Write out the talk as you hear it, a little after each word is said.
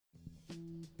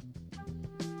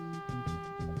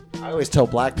I always tell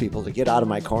black people to get out of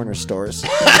my corner stores. This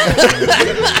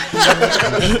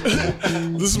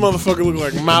motherfucker look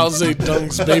like Mao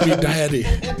Zedong's baby daddy.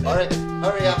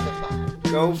 Hurry up.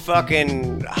 Go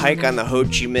fucking hike on the Ho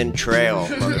Chi Minh Trail,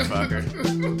 motherfucker.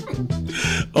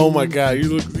 Oh my god,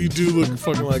 you do look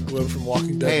fucking like Glenn from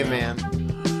Walking Dead. Hey, man.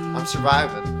 I'm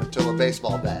surviving until a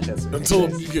baseball bat hits me. Until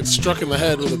you get struck in the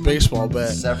head with a baseball bat.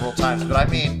 Several times. But I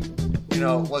mean,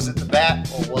 was it the bat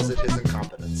or was it his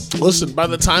incompetence? Listen, by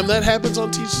the time that happens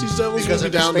on Teach These Devils, we'll be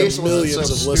down to millions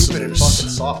of listeners. Fucking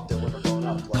soft, it would have blown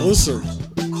up. Listen,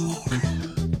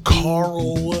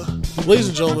 Carl, ladies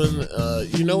and gentlemen,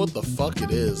 you know what the fuck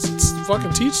it is. It's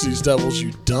fucking Teach These Devils,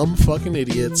 you dumb fucking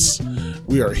idiots.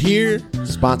 We are here.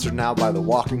 Sponsored now by The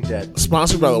Walking Dead.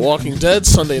 Sponsored by The Walking Dead,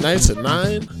 Sunday nights at 9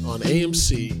 on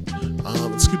AMC.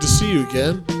 It's good to see you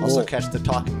again. Also catch The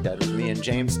Talking Dead with me and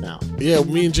James now. Yeah,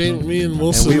 me and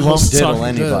Wilson. And we won't host diddle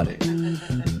Talking anybody.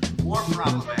 Dead. More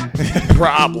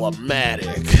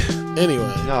Problematic.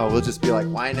 Anyway. No, we'll just be like,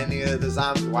 why ain't any of the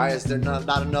zombies? Why is there not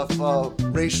enough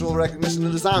racial recognition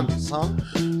of the zombies, huh?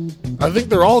 I think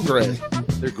they're all gray.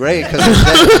 They're great because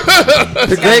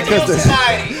they're great because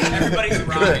society. Everybody's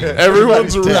rotting.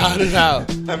 Everyone's rotted out.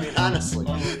 I mean, honestly.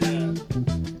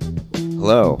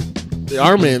 Hello. The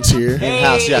R-Man's here.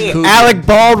 In-house Yakuza. Alec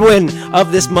Baldwin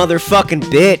of this motherfucking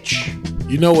bitch.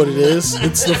 You know what it is?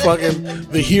 It's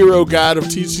the hero god of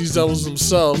Teach These Devils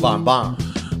himself. Bon bon.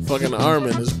 Fucking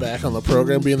Armin is back on the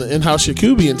program being the in-house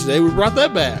Yakubian today. We brought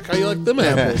that back. How you like them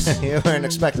apples? You weren't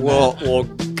expecting Well,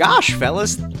 that. gosh,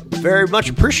 fellas. Very much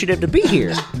appreciative to be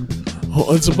here.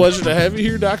 Well, it's a pleasure to have you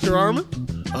here, Dr. Armin.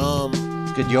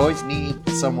 Did you always need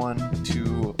someone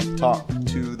to talk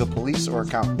to the police or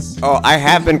accountants? Oh, I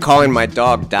have been calling my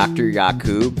dog Dr.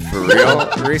 Yakub for real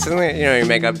recently. You know, you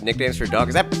make up nicknames for a dog.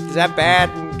 Is that bad?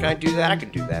 Can I do that? I can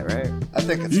do that, right? I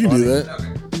think it's You can funny. do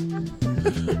that.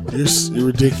 You're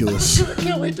ridiculous. I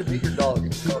can't wait to meet your dog.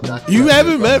 It's called Dr. You Yakuza.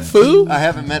 haven't met Foo? I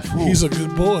haven't met Fool. He's a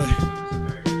good boy.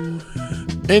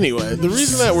 Anyway, the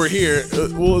reason that we're here,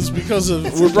 is because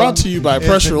we're brought to you by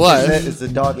Pressure Life. Is the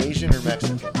dog Asian or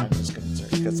Mexican? I'm just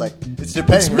concerned because it's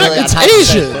depending It's really on it's how you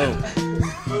say Asian.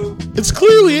 Fool. It's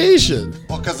clearly Asian.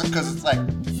 Well, because it's like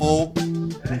Fool.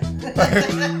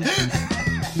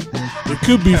 It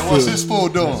could be What's Foo. this Fool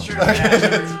doing?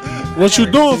 What you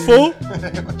doing, Fool?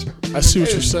 I see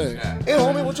what you're saying. Hey,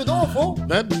 homie, what you doing, Fool?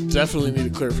 That definitely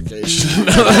needed clarification.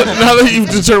 Now that you've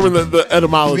determined the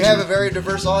etymology. We have a very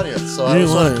diverse audience, so I You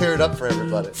just want lying. to clear it up for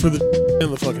everybody. For the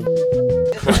and the fucking.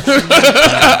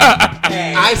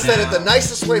 I said it the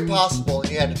nicest way possible, and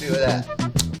you had to do that.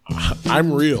 I'm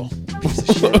real.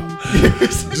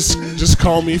 just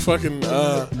call me fucking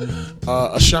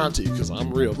Ashanti because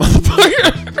I'm real,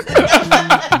 motherfucker.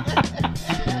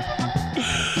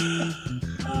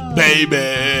 Baby.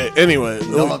 Anyway,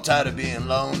 I'm tired of being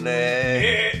lonely.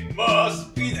 It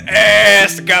must be the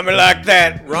ass that got me like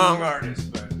that. Wrong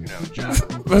artist, but John.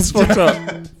 that's fucked up.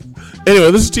 Anyway,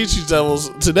 this is Teach These Devils.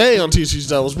 Today on Teach These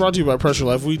Devils, brought to you by Pressure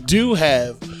Life, we do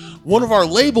have one of our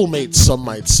label mates, some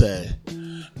might say.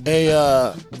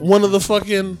 One of the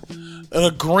fucking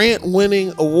a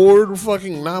grant-winning, award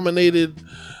fucking nominated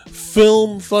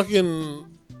film fucking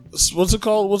what's it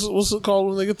called? What's it called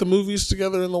when they get the movies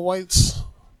together in the whites?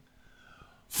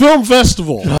 Film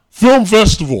festival. Oh,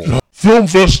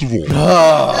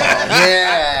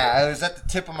 yeah, it was at the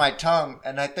tip of my tongue,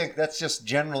 and I think that's just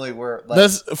generally where. Like,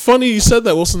 That's funny you said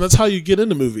that, Wilson. That's how you get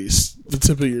into movies. The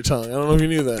tip of your tongue. I don't know if you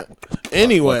knew that.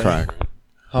 Anyway,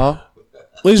 huh?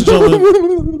 ladies and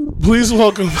gentlemen, please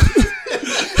welcome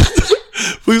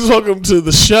to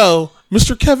the show,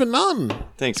 Mr. Kevin Naughton.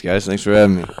 Thanks, guys. Thanks for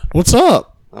having me. What's up?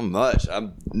 Not much. I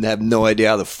have no idea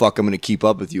how the fuck I'm going to keep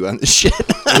up with you on this shit.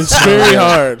 It's very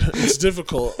hard. It's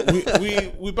difficult.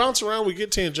 We bounce around. We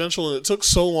get tangential, and it took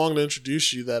so long to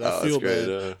introduce you that I feel that's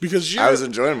great. bad because you're I was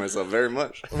enjoying myself very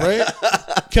much. right.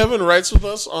 Kevin writes with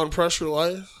us on Pressure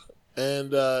Life,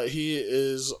 and he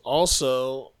is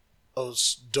also a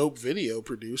dope video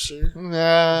producer,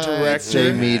 I'd say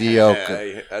director.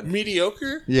 mediocre.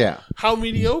 Mediocre? Yeah, How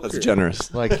mediocre? That's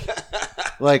generous.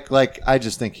 like, I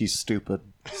just think he's stupid.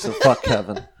 So fuck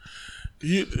Kevin.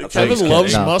 Kevin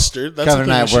loves No. mustard. That's Kevin and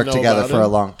the thing I you have should worked know together about for him. a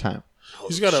long time.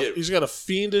 He's got a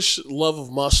fiendish love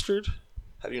of mustard.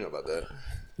 How do you know about that?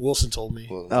 Wilson told me.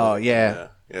 Oh yeah.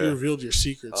 You revealed your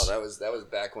secrets. Oh, that was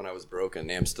back when I was broke, and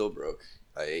I'm still broke.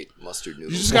 I ate mustard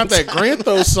noodles. You just got that grant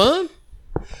though, son.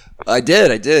 I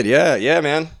did. Yeah,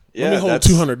 man. Yeah, Let me hold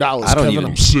that's- $200. I don't Kevin. even-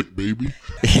 I'm sick, baby.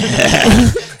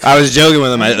 I was joking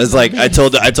with him. I was like, I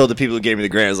told the people who gave me the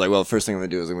grant, I was like, well, the first thing I'm gonna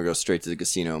do is I'm gonna go straight to the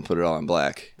casino and put it all in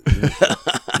black.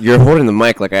 You're holding the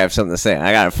mic like I have something to say.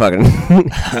 I gotta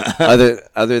fucking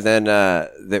other than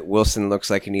that Wilson looks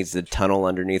like he needs to tunnel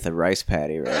underneath a rice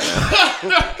paddy right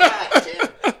now.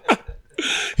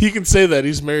 He can say that.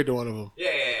 He's married to one of them. Yeah.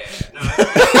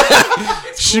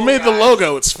 She made the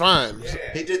logo. It's fine.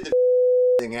 He did the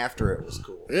thing after it was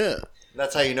cool. Yeah.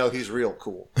 That's how you know he's real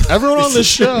cool. Everyone on this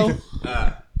show.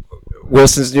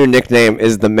 Wilson's new nickname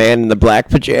is the man in the black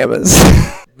pajamas.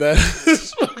 That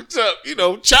is fucked up. You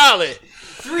know, Charlie.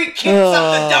 3 kids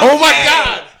up the dump. Oh my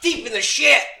God. Deep in the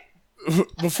shit.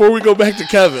 Before we go back to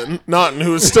Kevin Naughton,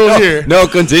 who is still here. No,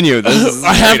 continue. This is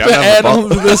I have great. to I'm add having on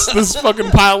to this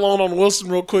fucking pile on Wilson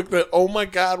real quick that, oh my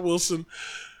God, Wilson,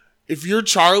 if you're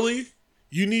Charlie,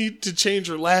 you need to change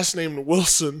your last name to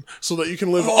Wilson so that you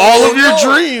can live all of your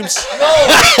dreams. No,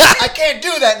 I can't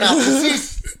do that now.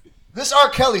 This R.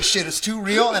 Kelly shit is too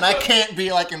real, and I can't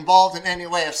be like involved in any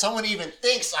way. If someone even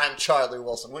thinks I'm Charlie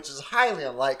Wilson, which is highly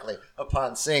unlikely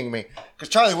upon seeing me, because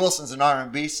Charlie Wilson's an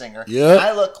R&B singer. Yeah.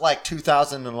 I look like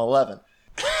 2011.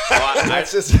 I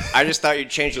just thought you'd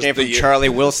change your name from Charlie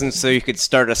Wilson so you could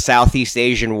start a Southeast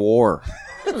Asian war.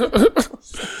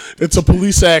 It's a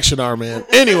police action, our man.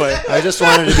 Anyway, I just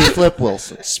wanted to be Flip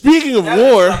Wilson. speaking of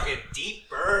war, Deep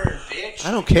burn, bitch.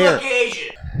 I don't care. Look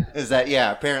Asian. Is that,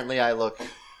 yeah, apparently I look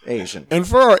Asian. and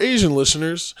for our Asian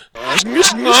listeners, There's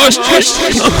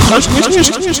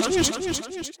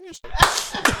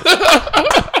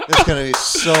going to be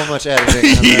so much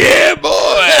editing. On yeah,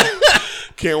 boy.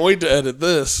 Can't wait to edit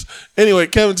this. Anyway,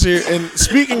 Kevin's here. And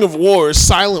speaking of wars,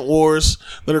 silent wars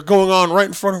that are going on right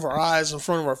in front of our eyes, in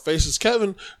front of our faces,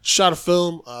 Kevin shot a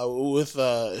film with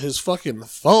his fucking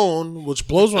phone, which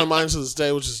blows my mind to this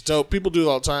day, which is dope. People do it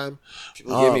all the time.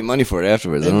 People give me money for it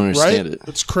afterwards. I don't understand Right? it.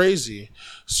 It's crazy.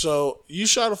 So you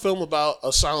shot a film about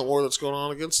a silent war that's going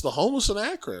on against the homeless in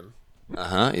Akron.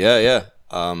 Yeah.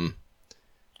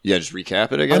 Yeah, just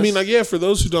recap it, I guess. I mean, yeah, for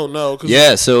those who don't know. 'Cause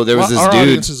yeah, so there was this our dude.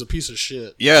 audience is a piece of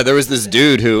shit. Yeah, there was this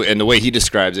dude who, and the way he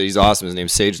describes it, he's awesome. His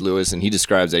name's Sage Lewis, and he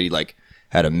describes that he like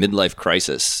had a midlife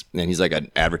crisis, and he's like an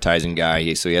advertising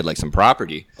guy. So he had like some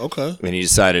property, Okay. and he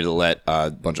decided to let a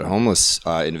bunch of homeless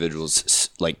individuals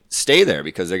like stay there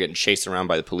because they're getting chased around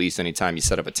by the police anytime you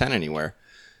set up a tent anywhere.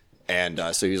 And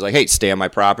so he was like, "Hey, stay on my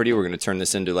property. We're going to turn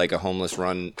this into like a homeless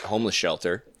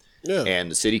shelter." Yeah. And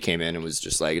the city came in and was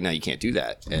just like, no, you can't do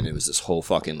that. And it was this whole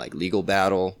fucking like legal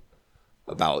battle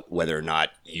about whether or not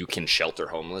you can shelter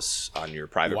homeless on your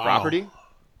private property.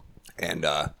 And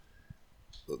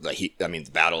like the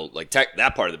battle, like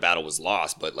that part of the battle was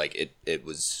lost, but like it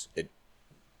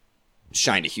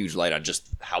shined a huge light on just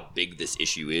how big this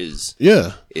issue is.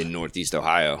 Yeah. In Northeast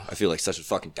Ohio. I feel like such a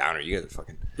fucking downer. You guys are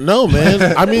fucking No,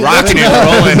 man. I mean, rocking and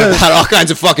rolling about all kinds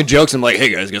of fucking jokes. I'm like, hey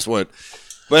guys, guess what?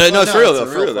 But no, it's for real though.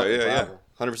 For real though. Yeah.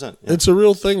 100%. Yeah. It's a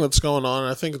real thing that's going on,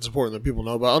 and I think it's important that people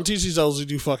know about. On TC's L's, we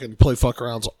do fucking play fuck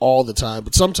arounds all the time,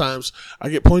 but sometimes I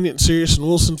get poignant and serious, and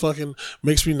Wilson fucking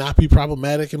makes me not be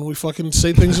problematic, and we fucking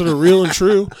say things that are real and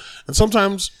true. And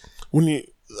sometimes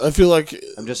I feel like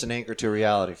I'm just an anchor to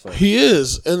reality, folks. he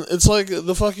is, and it's like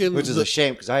the fucking Which is a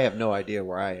shame because I have no idea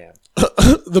where I am.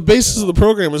 the basis of the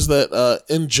program is that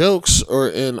in jokes or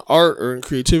in art or in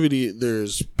creativity,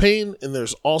 there's pain, and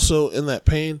there's also in that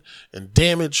pain and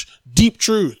damage, deep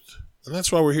truth. And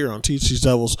that's why we're here on Teach These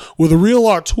Devils with a real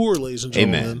auteur, ladies and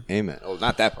gentlemen. Amen. Oh,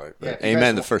 not that part. But Yeah,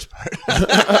 amen. The first part.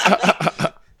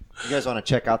 You guys want to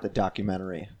check out the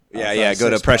documentary? Yeah. Go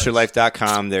to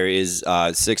pressurelife.com. There is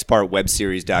a 6-part web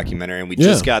series documentary, and we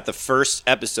just got the first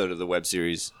episode of the web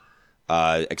series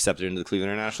accepted into the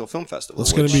Cleveland International Film Festival.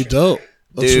 That's going to be dope.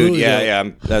 That's Dude, really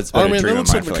dope. that's been Oh a man, dream that of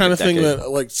looks mine like for the kind a of thing decade. that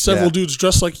like several dudes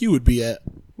dressed like you would be at.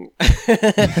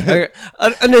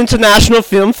 An international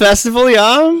film festival,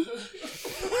 yeah?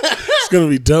 It's gonna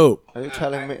be dope. Are you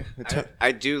telling me?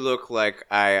 I do look like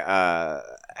I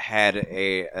had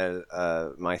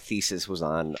my thesis was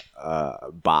on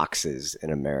boxes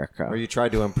in America. Or you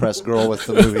tried to impress girl with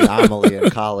the movie Amelie in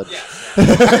college?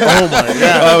 Oh my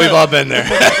god. Oh, we've all been there.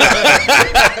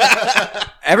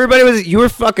 You were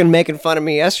fucking making fun of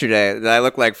me yesterday that I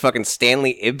look like fucking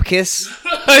Stanley Ibkiss.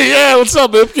 Yeah, what's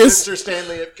up, Ipkiss? Mr.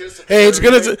 Stanley Ipkiss. Hey, it's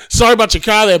gonna. Sorry about your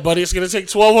car, there, buddy. It's gonna take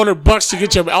 $1,200 to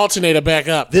get your alternator back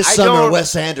up. This I summer, don't-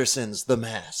 Wes Anderson's The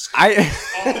Mask. Fuck yeah!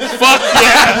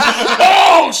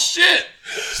 Oh shit!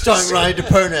 Starring Ryan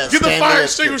DePernas. Get the fire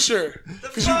extinguisher,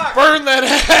 because you burned that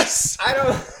ass. I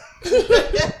don't.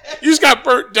 You just got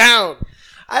burnt down.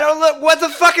 I don't look. What the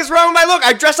fuck is wrong with my look?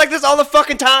 I dress like this all the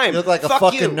fucking time. You look like a Fuck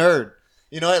fucking you. nerd.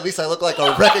 You know, at least I look like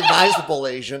a recognizable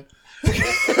Asian.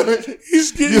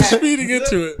 He's getting speeding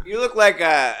into it. You look like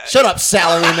Shut up,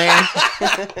 salary man.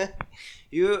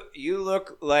 you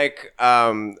look like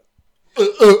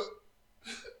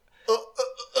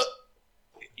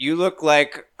you look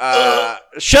like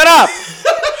shut up.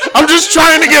 I'm just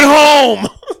trying to get home.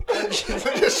 We're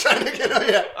just trying to get.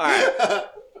 Yeah. All right.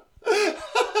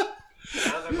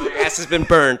 Now that my ass has been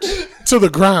burnt. To the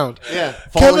ground. Yeah.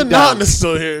 Kevin down. Naughton is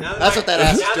still here. That's what that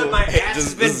ass is Now that doing. my ass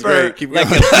has been is great. burnt, Keep like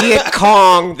going. a Viet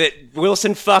Cong that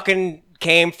Wilson fucking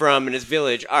came from in his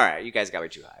village. All right, you guys got me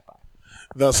too high. Bye.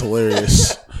 That's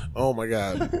hilarious. Oh my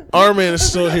god. Our man is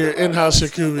still here. In-house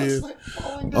Yakubian.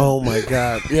 Oh my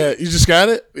god. Yeah, you just got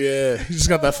it? Yeah, you just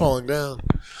got that falling down.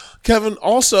 Kevin,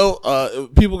 also,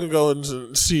 people can go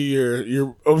and see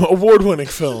your award-winning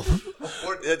film.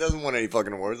 It doesn't win any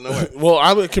fucking awards. No way. Well,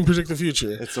 I can predict the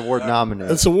future. It's award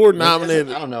nominated. It's award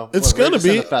nominated. I don't know. It's We're gonna just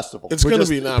in be the festival. It's gonna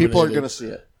be nominated. People are gonna see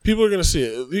it. People are going to see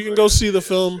it. You can go see the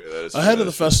film That is true. ahead of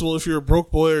the festival if you're a broke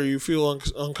boy or you feel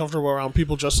uncomfortable around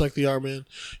people just like the R-Man.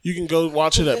 You can go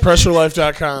watch it at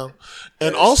pressurelife.com.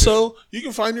 And also, you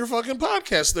can find your fucking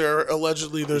podcast there.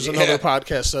 Allegedly, there's another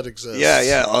podcast that exists.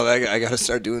 Yeah. Oh, I got to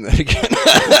start doing that again.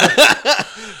 I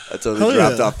totally Hell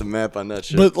dropped yeah. off the map on that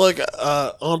shit. But like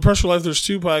on Pressure Life, there's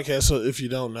two podcasts. So if you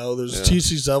don't know, there's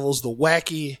TC's Devils, the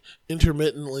wacky,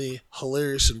 intermittently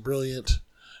hilarious and brilliant,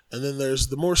 and then there's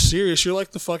the more serious. You're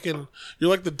like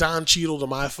the Don Cheadle to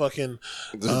my fucking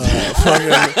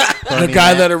the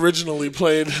guy that originally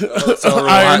played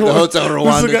Iron the Horse. Hotel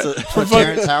This is the Rwanda. guy- For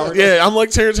Terrence Howard? Yeah, I'm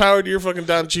like Terrence Howard. You're fucking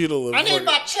Don Cheadle. I need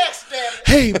my chest, damn it.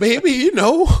 Hey, baby, you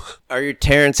know Are you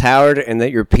Terrence Howard and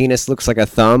that your penis looks like a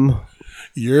thumb?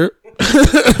 you're.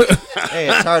 Hey,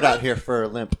 it's hard out here for a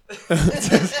limp.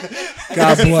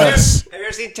 God bless. Have you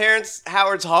ever seen Terrence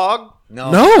Howard's hog? No.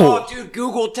 No, Oh, dude,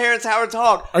 Google Terrence Howard's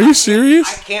hog. are you serious?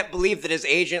 I can't believe that his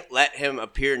agent let him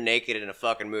appear naked in a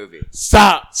fucking movie.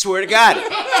 Stop. Swear to God.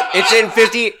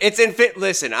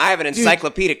 Listen, I have an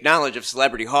encyclopedic knowledge of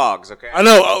celebrity hogs, okay? I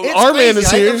know. It's Our man crazy.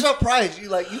 is I'm here. surprised. You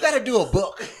got to do a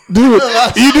book. Dude,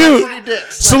 you do. Celebrity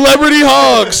dicks. Celebrity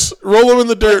hogs. Roll them in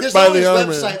the dirt There's by all these the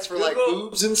army. websites for like Google-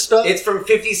 boobs and stuff. It's from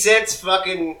 50 Cent's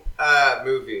fucking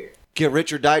movie. Get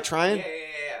rich or die trying. Yeah.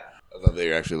 I love that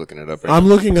you're actually looking it up right I'm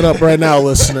looking it up right now,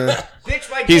 listener. Bitch,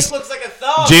 my He's- dick looks like a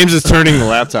thumb. James is turning the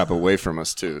laptop away from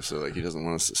us too, so like he doesn't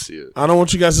want us to see it. I don't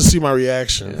want you guys to see my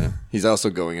reaction. Yeah. He's also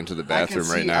going into the I can bathroom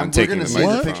right see- now and we're taking gonna the see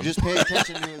microphone. picture. Just pay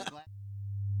attention to his glass.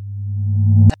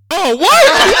 Oh, what?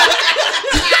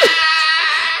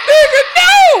 Nigga,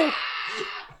 no!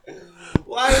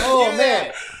 Why would you Oh do man,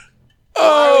 that?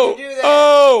 Oh, you do that?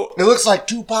 oh, it looks like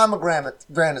two pomegranates.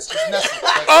 Just nestled.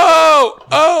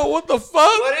 oh, what the fuck?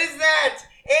 What is that?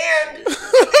 And That's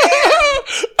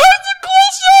a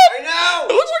close up! I know.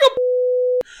 It looks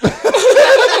like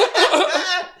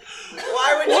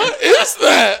Why would a. What is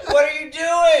that? What are you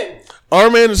doing? Our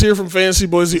man is here from Fantasy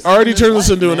Boys. He already turned this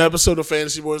into an episode of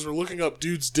Fantasy Boys. We're looking up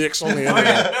dudes' dicks on the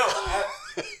internet.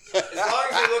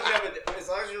 As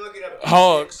long as you're looking up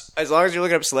Hogs. as long as you're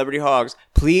looking up celebrity hogs,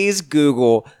 please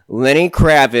Google Lenny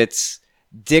Kravitz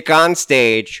dick on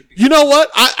stage. You know what?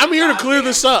 I'm here to clear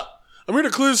this up. I'm here to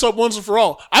clear this up once and for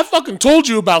all. I fucking told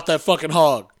you about that fucking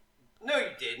hog. No, you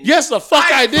didn't. Yes, the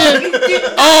fuck I did. fucking did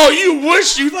not. Oh, you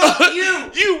wish you thought.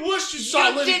 you. You wish you saw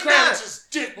You Lenny did not. Kravitz's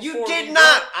dick. You before did me,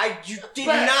 not. bro. You did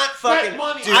Bet- not bet fucking.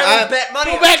 money. Dude, I I- will bet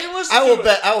money. Go back and listen I to will it.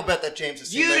 bet. I will bet that James has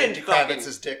seen You Lenny didn't fucking-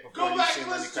 Kravitz's dick before Go you've back seen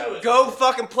and Lenny listen to Kravitz. it. Go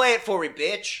fucking play it for me,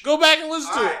 bitch. Go back and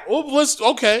listen to it. Alright.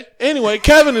 Well, okay. Anyway,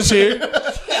 Kevin is here.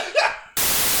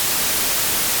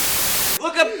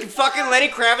 Look up fucking Lenny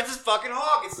Kravitz's fucking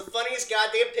hog. It's the funniest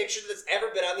goddamn picture that's ever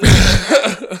been on the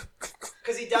internet.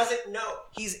 Because he doesn't know.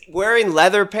 He's wearing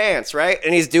leather pants, right?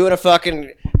 And he's doing a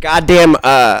fucking goddamn,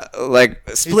 like,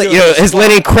 split, doing you know, a his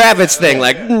Lenny Kravitz thing.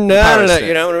 Like, no,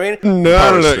 you know what I mean?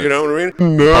 No, you know what I mean?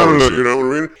 No, you know what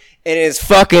I mean? And his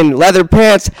fucking leather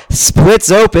pants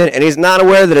splits open, and he's not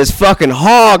aware that his fucking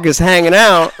hog is hanging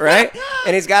out, right?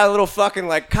 And he's got a little fucking,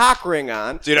 like, cock ring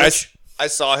on. Dude, I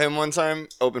saw him one time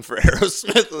open for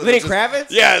Aerosmith. Lenny Kravitz?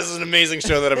 Yeah, this is an amazing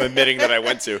show that I'm admitting that I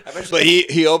went to. But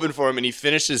he opened for him and he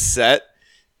finished his set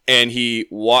and he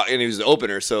walked and he was the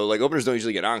opener. So like openers don't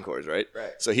usually get encores, right?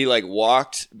 Right. So he like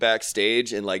walked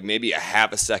backstage and like maybe a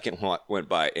half a second went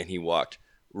by and he walked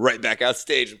right back out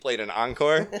stage and played an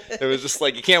encore. It was just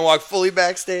like you can't walk fully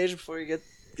backstage before you get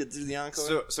through the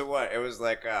encore. So what? It was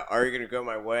like, Are You Gonna Go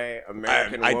My Way?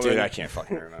 American I Woman? dude, I can't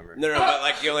fucking remember. No, but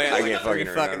like you only had I like can't three fucking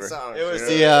fucking remember. songs. It was you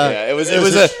the know? Yeah,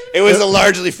 it was a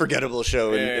largely forgettable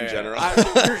show in general.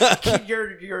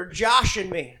 You're joshing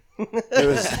me. It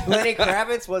was. Lenny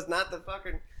Kravitz was not the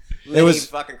fucking Lenny was-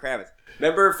 fucking Kravitz.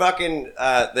 Remember fucking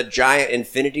the giant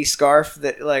infinity scarf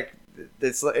that like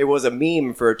it was a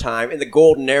meme for a time in the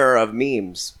golden era of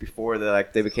memes before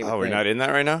they became. Oh, a we're thing. not in that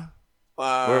right now. Where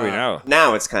are we now?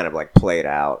 Now it's kind of like played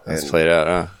out. It's played out.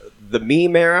 Huh? The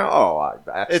meme era.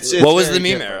 It's What was the very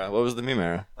meme different. era? What was the meme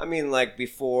era? I mean, like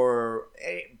before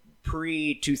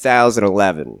pre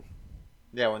 2011.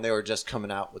 Yeah, when they were just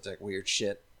coming out with like weird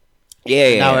shit.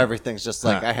 Yeah. Now everything's just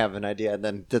like I have an idea, and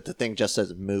then the thing just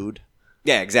says mood.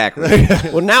 Yeah, exactly.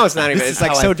 Well, now it's not even. This It's is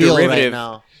like how so I feel right derivative.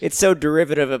 now. It's so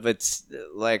derivative of it's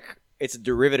like it's a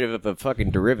derivative of a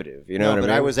fucking derivative. You know what I but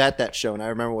mean? I was at that show, and I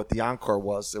remember what the encore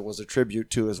was. It was a tribute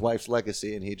to his wife's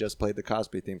legacy, and he just played the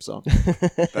Cosby theme song.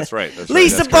 That's right. That's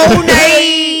Lisa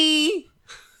Bonet.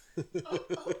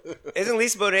 Isn't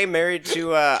Lisa Bonet married to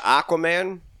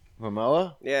Aquaman?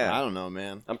 Momoa? Yeah. I don't know,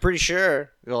 man. I'm pretty sure.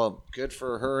 Well, good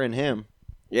for her and him.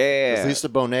 Yeah. 'Cause Lisa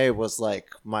Bonet was like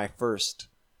my first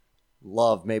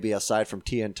love, maybe aside from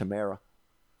Tia and Tamara.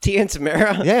 Tia and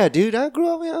Tamara. Yeah, dude, I grew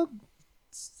up. You know,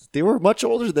 they were much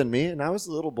older than me, and I was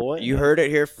a little boy. You heard it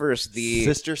here first.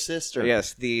 The sister.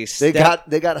 Yes, the They got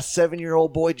a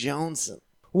 7-year-old boy Jones.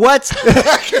 what?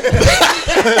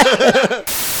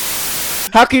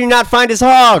 How can you not find his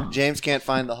hog? James can't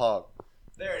find the hog.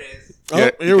 There it is. Oh,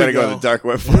 Yeah, here you we gotta go go. to the dark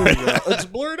web Here for we it. go. It's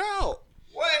blurred out.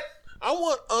 What? I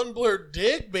want unblurred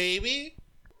dick, baby.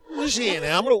 What's she in?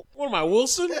 What am I,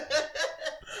 Wilson?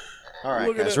 All right,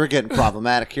 Look at guys, it. we're getting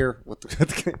problematic here. Look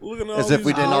at all As if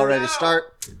we these- didn't Oh, already no.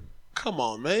 start. Come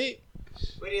on, mate.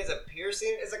 Wait, he has a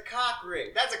piercing? It's a cock ring.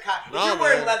 That's a cock. If No, you're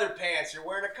wearing man. leather pants, you're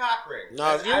wearing a cock ring.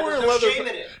 No, if you're There's wearing no leather, shame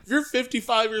in it. if you're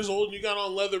 55 years old and you got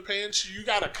on leather pants, you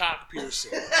got a cock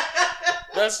piercing.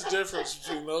 That's the difference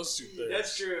between those two things.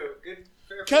 That's true. Good.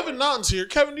 Fair Kevin Naughton's here.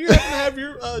 Kevin, do you happen to have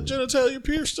your genitalia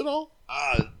pierced at all?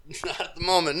 Not at the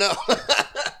moment, no.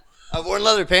 I've worn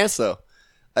leather pants though.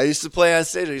 I used to play on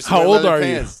stage. I used to How wear old leather are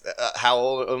you? pants. How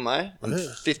old am I? I'm Yeah.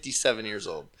 57 years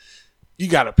old. You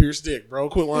got a pierced dick, bro.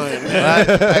 Quit lying, man. I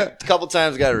a couple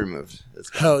times got it removed. It's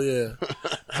Hell yeah.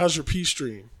 How's your pee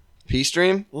stream? P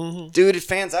stream, dude. It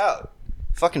fans out.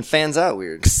 Fucking fans out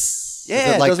weird.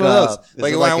 Yeah, it like, it does one of those. is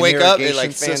Like it when like I an wake up, it irrigation like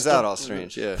fans system? out all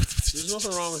strange. Yeah, There's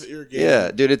nothing wrong with irrigation. yeah,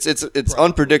 dude. It's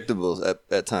unpredictable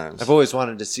at times. I've always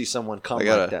wanted to see someone come I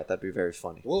gotta- like that. That'd be very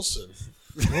funny. Wilson.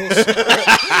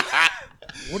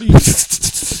 What are you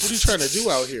trying to do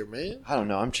out here, man? I don't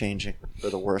know. I'm changing for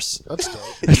the worse. That's dope.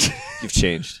 You've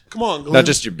changed. Come on, Glenn. Not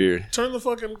just your beard. Turn the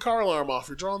fucking car alarm off.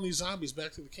 You're drawing these zombies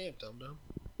back to the camp, dum-dum.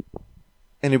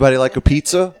 Anybody like a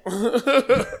pizza?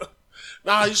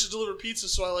 Nah, you should deliver pizza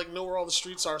so I know where all the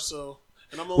streets are. So,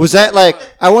 and I'm Was that like?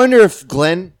 I wonder if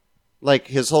Glenn, like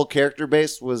his whole character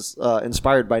base, was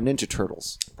inspired by Ninja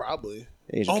Turtles. probably?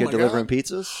 Asian Oh kid my delivering God.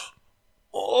 pizzas.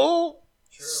 Oh,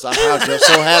 Somehow,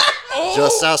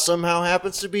 somehow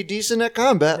happens to be decent at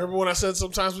combat. remember when I said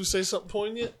sometimes we say something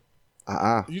poignant?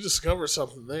 You discovered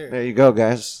something there. There you go,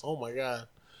 guys. Oh my god.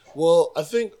 Well, I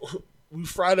think we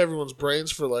fried everyone's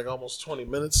brains for like almost 20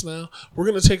 minutes now. We're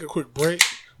gonna take a quick break,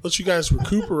 let you guys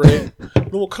recuperate, then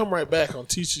we'll come right back on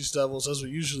Teach These Devils as we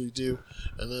usually do,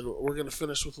 and then we're gonna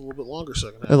finish with a little bit longer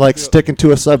second half. I like Yeah. sticking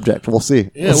to a subject. We'll see.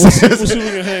 Yeah, we'll see if we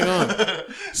can hang on.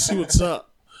 See what's up.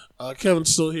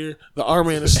 Kevin's still here. The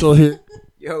R-Man is still here.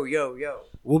 Yo.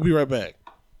 We'll be right back.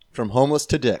 From homeless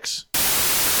to dicks.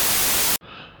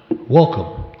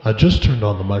 Welcome. I just turned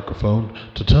on the microphone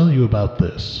to tell you about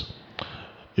this.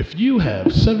 If you have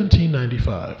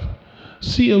 $17.95,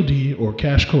 COD or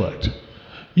cash collect,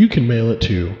 you can mail it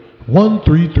to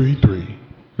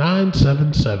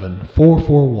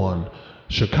 1333-977-441,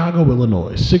 Chicago,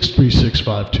 Illinois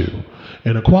 63652,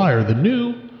 and acquire the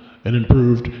new and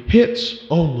improved hits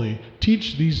only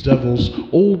Teach These Devils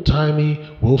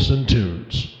old-timey Wilson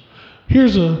tunes.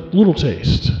 Here's a little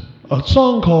taste. A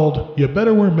song called You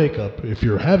Better Wear Makeup If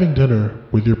You're Having Dinner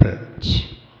with Your Parents.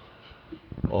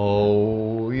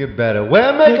 Oh, you better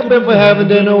wear makeup if we're having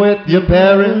dinner with your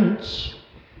parents.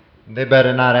 They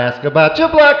better not ask about your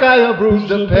black eye or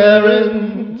bruised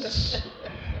appearance.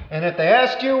 And if they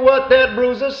ask you what that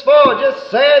bruise is for, just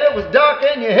say it was dark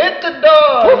and you hit the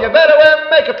door. You better wear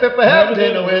makeup if we're having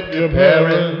dinner with your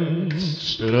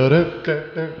parents.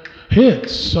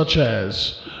 Hits such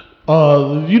as,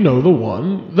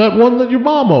 that one that your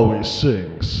mom always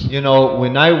sings. You know,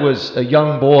 when I was a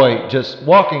young boy just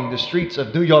walking the streets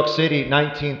of New York City,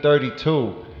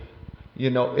 1932,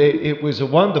 it was a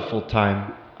wonderful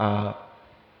time.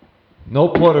 No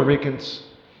Puerto Ricans,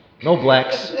 no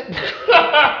blacks.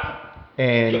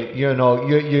 And,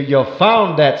 you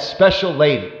found that special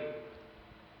lady,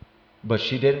 but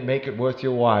she didn't make it worth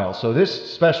your while. So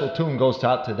this special tune goes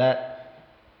out to that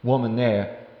woman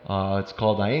there. It's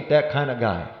called I Ain't That Kind of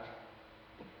Guy.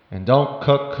 And don't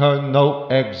cook her no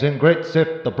eggs and grits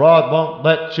if the broad won't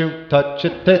let you touch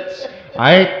your tits.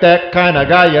 I ain't that kind of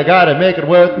guy, you gotta make it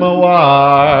worth my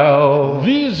while.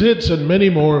 These hits and many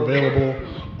more available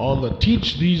on the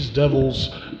Teach These Devils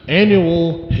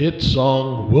annual hit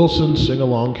song Wilson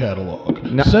Sing-Along Catalog.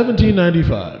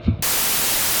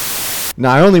 $17.95.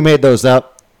 Now, I only made those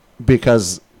up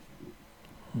because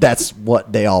that's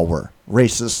what they all were.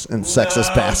 Racist and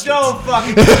sexist bastards. Don't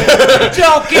fucking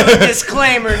don't give a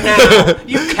disclaimer now.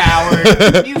 You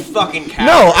coward. You fucking coward.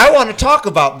 No, I want to talk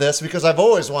about this because I've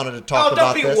always wanted to talk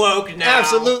about don't this. be woke now.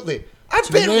 Absolutely. I've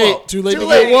Too been late. woke. Too late to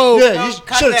get woke. Yeah, you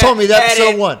Cut should have that. told me that Edit.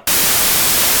 episode 1.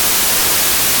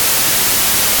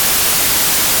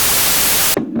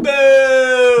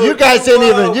 Boo! You guys didn't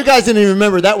even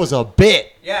remember that was a bit.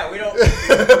 Yeah, we don't.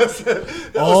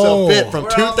 That was a bit from We're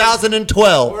all-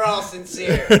 2012. We're all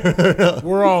sincere.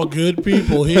 We're all good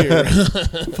people here.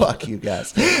 Fuck you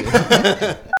guys.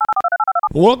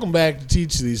 Welcome back to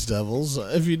Teach These Devils.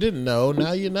 If you didn't know,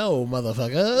 now you know,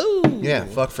 motherfucker. Yeah,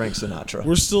 fuck Frank Sinatra.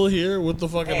 We're still here with the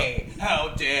fucking. Hey, how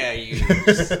dare you?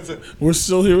 We're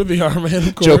still here with the R-Man,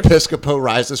 of Joe course. Piscopo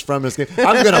rises from his game.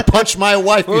 I'm gonna punch my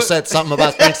wife who said something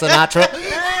about Frank Sinatra.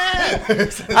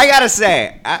 I gotta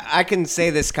say, I can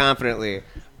say this confidently.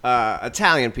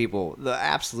 Italian people, the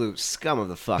absolute scum of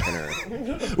the fucking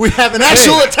earth. We have an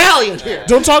actual Italian here.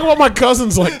 Don't talk about my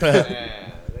cousins like that.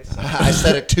 I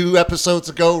said it 2 episodes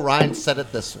ago. Ryan said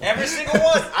it this one. Every single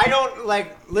one. I don't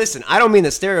listen, I don't mean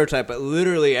the stereotype, but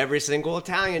literally every single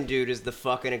Italian dude is the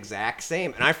fucking exact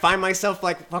same. And I find myself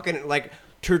I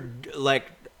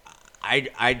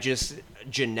just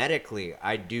genetically,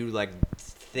 I do like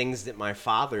things that my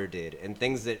father did and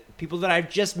things that people that I've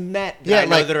just met that I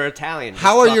know that are Italian.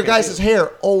 How are your guys' hair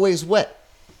always wet?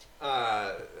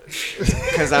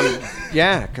 Because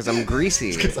I'm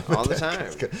greasy all the time.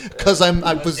 Because I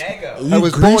was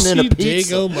You born in a greasy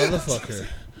pizza. Dago motherfucker.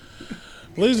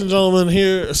 Ladies and gentlemen,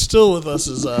 here still with us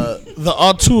is the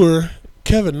auteur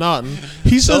Kevin Naughton.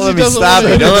 He says he doesn't want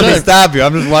to Don't let me interject. stop you.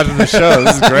 I'm just watching the show.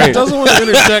 This is He great. doesn't want to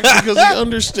interject because he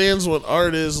understands what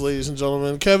art is, ladies and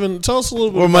gentlemen. Kevin, tell us a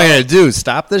little bit What am about... I gonna do?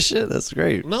 Stop this shit? That's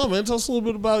great. No, man, tell us a little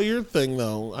bit about your thing,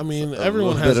 though. I mean,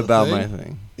 everyone a has bit a about thing. my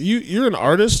thing. You're an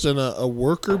artist and a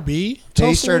worker bee. Tell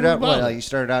You us a little started bit out about what? it. You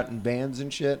started out in bands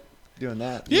and shit, doing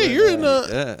that. Yeah, you're in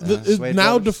the Suede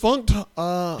now Brothers. defunct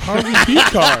Harvey Pete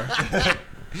car.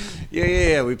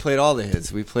 Yeah. We played all the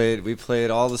hits. We played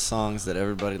all the songs that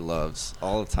everybody loves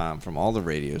all the time from all the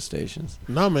radio stations.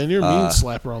 No, man, you're a mean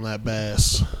slapper on that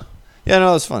bass. Yeah,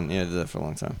 no, it was fun. Yeah, I did that for a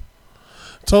long time.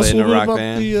 Tell us a Played in little a bit rock about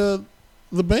band.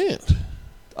 the band.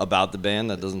 About the band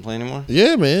that doesn't play anymore.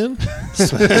 Yeah, man. All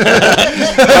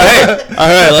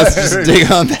right, let's just dig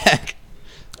on back.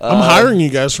 I'm hiring you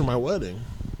guys for my wedding.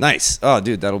 Nice. Oh,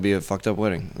 dude, that'll be a fucked up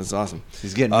wedding. That's awesome.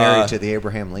 He's getting married to the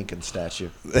Abraham Lincoln statue.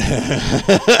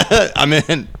 I'm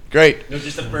in. Great. No,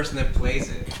 just the person that plays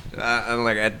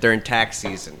it. During tax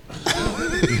season.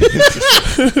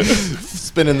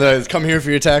 Spinning the "come here for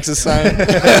your taxes" sign.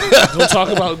 Don't talk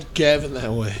about Gavin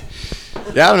that way.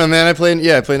 Yeah, I don't know, man. I played in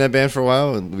that band for a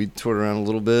while, and we toured around a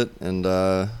little bit, and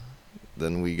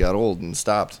then we got old and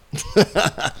stopped. Well,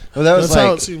 that was That's how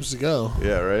like it seems to go.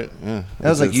 Yeah, right. Yeah, That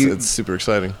was like you- It's super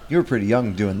exciting. you were pretty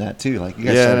young doing that too. Like you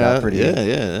guys started out pretty. yeah.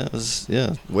 That was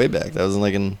way back. That was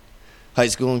in high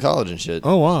school and college and shit.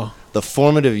 Oh wow, The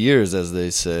formative years, as they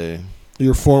say.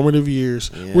 your formative years.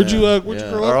 Yeah, Where'd you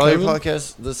grow Are up, all your Kevin?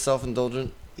 podcasts this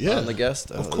self-indulgent? Yeah, on the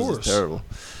guest. of This course. is terrible.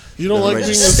 You don't like being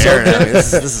the Everybody's staring at me.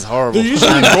 subject. This is horrible.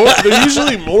 They're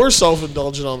usually more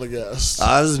self-indulgent on the guests.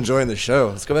 I was enjoying the show.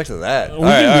 Let's go back to that. We can do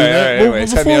that. But Anyway,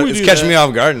 before we it's do catching that- me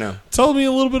off guard now. Tell me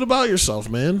a little bit about yourself,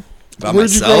 man. About Where'd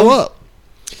you myself? grow up?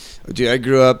 Dude, I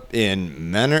grew up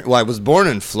in Menor. Well, I was born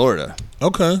in Florida.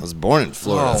 Okay, I was born in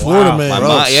Florida. Florida man. My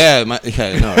mom, yeah, I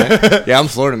know, right? Yeah, I'm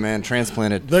Florida man,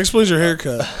 transplanted. That explains your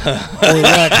haircut. Or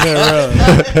lack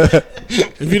thereof.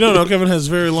 If you don't know, Kevin has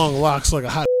very long locks like a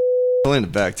hot. In the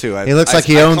back too. He looks like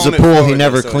he owns comb a it pool he forward,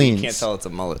 never so cleans. You can't tell it's a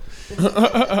mullet.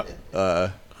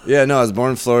 Yeah, no, I was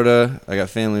born in Florida. I got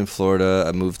family in Florida.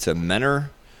 I moved to Menor,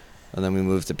 and then we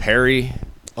moved to Perry.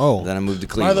 Oh, Then I moved to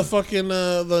by Cleveland. the fucking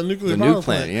the nuclear The power nuke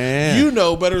plant, plant. yeah. You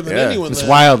know better than Yeah. anyone. It's then.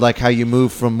 wild, like how you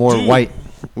move from more Dude. white.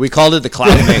 We called it the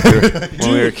Cloud Maker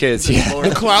when we were kids. Yeah. The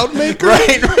cloud maker,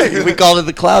 Right. We called it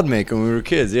the Cloud Maker when we were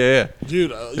kids. Yeah.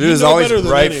 dude. It You was know always better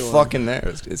than right anyone. fucking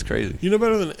there. It's crazy. You know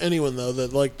better than anyone though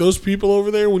that like those people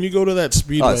over there when you go to that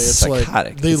speedway, it's it's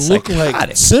psychotic. like they It's look like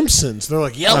psychotic. Simpsons. They're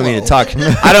like I yellow. don't mean to talk.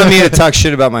 I don't mean to talk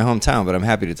shit about my hometown, but I'm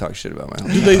happy to talk shit about my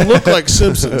hometown. Dude, they look like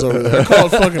Simpsons over there. I call it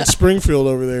fucking Springfield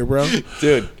over there, bro.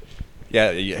 Dude.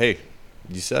 Yeah. Hey,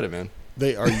 you said it, man.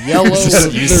 They are yellow. You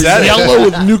They're said it. yellow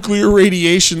with nuclear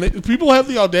radiation. People have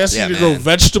the audacity Yeah, to grow man.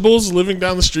 vegetables living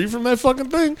down the street from that fucking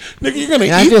thing. Nigga, you're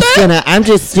gonna I'm eat just that? I'm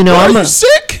just, you know, Are you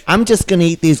sick? I'm just gonna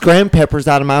eat these graham peppers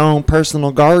out of my own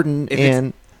personal garden,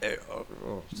 and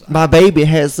my baby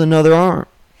has another arm.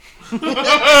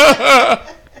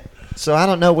 So I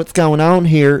don't know what's going on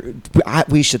here.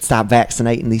 We should stop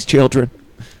vaccinating these children.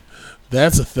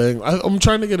 That's a thing. I'm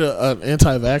trying to get an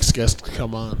anti-vax guest to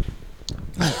come on.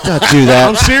 Don't do that.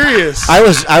 I'm serious.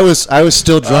 I was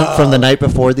still drunk from the night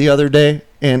before the other day,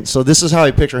 and so this is how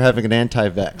I picture having an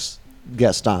anti-vax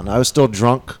guest on. I was still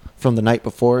drunk from the night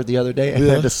before the other day,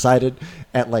 and I decided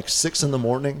at like 6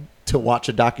 a.m. to watch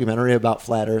a documentary about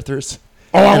flat earthers.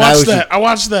 Oh, I And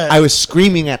watched that. I was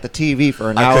screaming at the TV for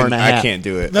an hour and a half. I can't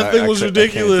do it. That thing was I can't do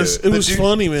ridiculous. it. It was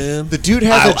funny, man. The dude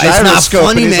has a It's not gyroscope.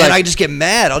 funny, and he's man. like, I just get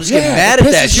mad. I'll just get Yeah, mad it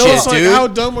at that pisses No, me shit, it's like, dude.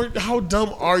 how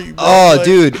dumb are you, bro? Oh, Like,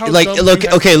 dude! how Like, dumb do look, you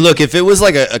have okay, to be? look. If it was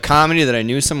like a comedy that I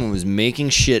knew someone was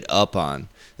making shit up on,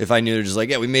 if I knew they're just like,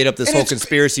 yeah, we made up this whole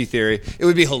conspiracy theory, it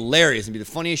would be hilarious and be the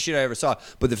funniest shit I ever saw.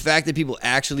 But the fact that people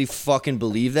actually fucking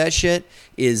believe that shit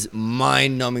is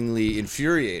mind-numbingly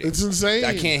infuriating. It's insane.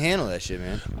 I can't handle that shit,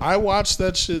 man. I watched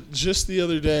that shit just the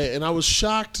other day, and I was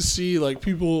shocked to see like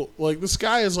people like this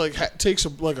guy is like takes a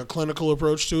clinical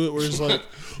approach to it, where he's like,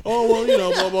 oh well, you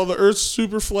know, blah blah, the Earth's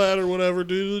super flat or whatever,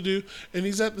 do, and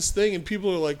he's at this thing, and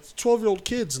people are like 12-year-old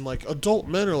kids and like adult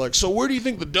men are like, so where do you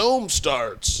think the dome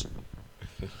starts?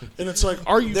 And it's like,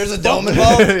 are you? There's a fucking- dome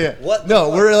involved? Yeah. What? No,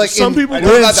 we're like Some people- I we're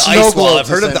know in about the snow ice wall. globes, I've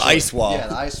heard of the essentially. ice wall. Yeah,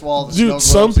 the ice wall. The Dude, snow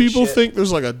some globes and people shit. think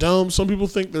there's like a dome. Some people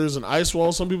think there's an ice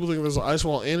wall. Some people think there's an ice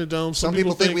wall and a dome. Some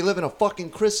people think we live in a fucking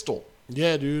crystal.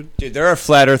 Yeah, dude. Dude, there are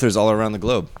flat earthers all around the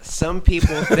globe. Some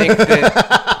people think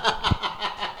that.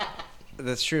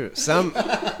 That's true.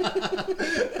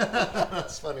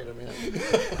 That's funny to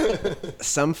me.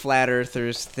 Some flat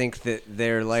earthers think that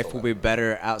their life will be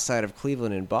better outside of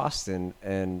Cleveland and Boston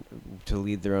and to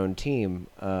lead their own team.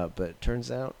 But it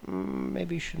turns out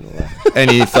maybe you shouldn't have left.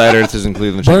 Any flat earthers in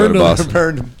Cleveland should go to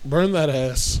Boston. Burn that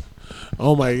ass.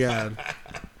 Oh my god.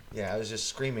 Yeah, I was just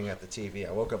screaming at the TV.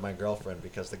 I woke up my girlfriend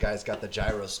because the guy's got the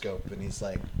gyroscope, and he's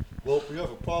like, well, we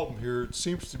have a problem here. It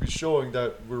seems to be showing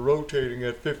that we're rotating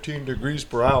at 15 degrees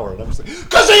per hour. And I was like,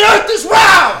 because the Earth is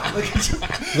round!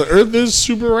 The Earth is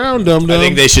super round, dum dum. I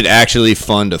think they should actually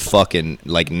fund a fucking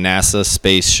like NASA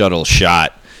space shuttle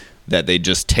shot that they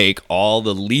just take all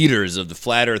the leaders of the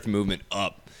flat Earth movement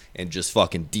up and just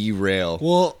fucking derail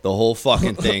the whole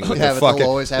fucking thing. With Yeah, the but they'll fucking,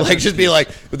 always have like it. just be like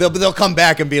they'll come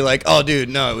back and be like, oh dude,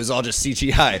 no, it was all just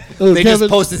CGI. Oh, They Kevin, just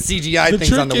posted CGI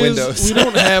things on the trick is, windows. we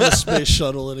don't have a space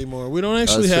shuttle anymore. We don't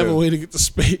actually That's have a true. way to get to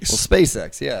space.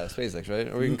 SpaceX, yeah, SpaceX,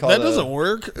 right? Or we can call That it doesn't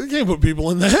work. You can't put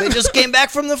people in that. They just came back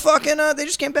from the fucking. They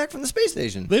just came back from the space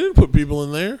station. They didn't put people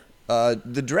in there.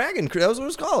 The Dragon Crew. That was what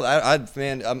it's called.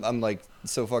 I'm like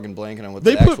so fucking blanking on what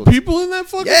They the actual. put people in that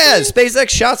fucking Yeah, thing? SpaceX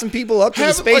shot some people up to the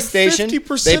Have, space like, station.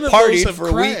 50% They of those partied have for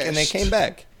a week and they crashed. came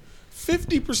back.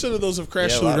 50% of those have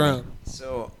crashed Yeah, to the a lot of ground.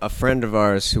 So a friend of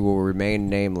ours who will remain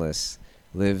nameless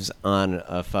lives on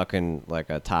a fucking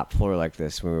like a top floor like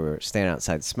this. We were standing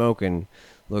outside smoking,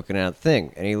 looking at the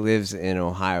thing, and he lives in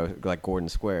Ohio, like Gordon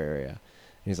Square area. And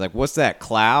he's like, "What's that?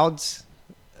 Clouds?"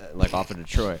 Like off of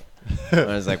Detroit. And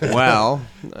I was like, "Well,"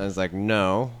 I was like,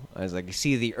 "No." I was like, "You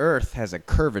see, the Earth has a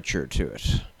curvature to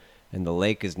it, and the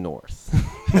lake is north."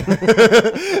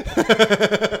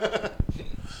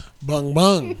 Bung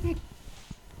bung.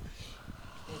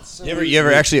 You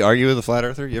ever actually argue with a flat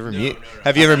earther? You ever meet?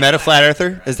 Have you ever met a flat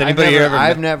earther? Has anybody here ever?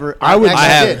 I've met? never. I would-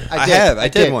 actually, I have. I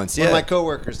did once, One yeah. of my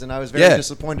coworkers, and I was very Yeah.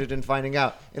 disappointed in finding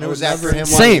out. And I it was would after never- him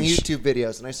Same. watching YouTube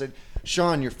videos, and I said,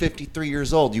 "Sean, you're 53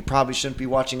 years old. You probably shouldn't be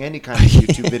watching any kind of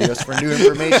YouTube videos for new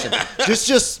information.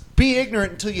 Just be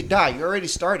ignorant until you die. You already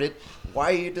started. Why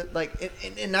are you like?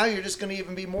 And now you're just going to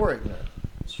even be more ignorant."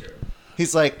 Sure.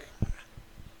 He's like,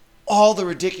 all the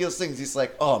ridiculous things. He's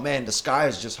like, "Oh man, the sky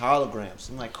is just holograms."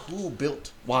 I'm like, "Who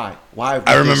built? Why? Why would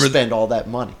I remember they spend all that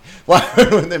money? Why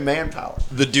would they manpower?"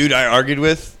 The dude I argued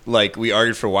with, like we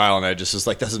argued for a while, and I just was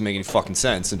like, "That doesn't make any fucking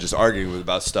sense," and just arguing with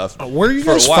about stuff. Where are you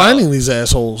for a guys while. finding these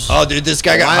assholes? Oh, dude, this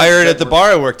guy got Why hired is at the that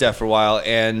bar I worked at for a while,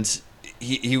 and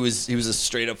he was a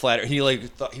straight up flat. He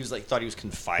thought he was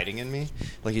confiding in me.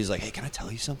 Like he was like, "Hey, can I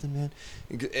tell you something, man?"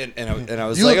 And I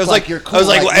was You like, look like you're cool I was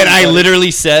like, like and me, I buddy.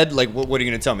 literally said, like, what are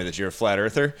you gonna tell me, that you're a flat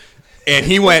earther? And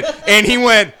he went,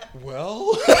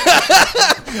 well,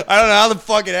 I don't know how the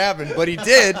fuck it happened, but he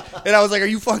did. And I was like, are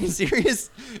you fucking serious?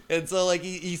 And so like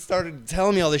he started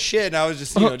telling me all this shit, and I was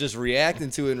just just reacting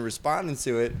to it and responding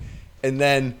to it. And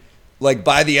then like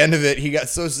by the end of it, he got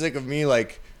so sick of me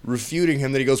like refuting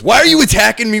him that he goes, "Why are you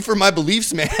attacking me for my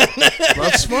beliefs, man?"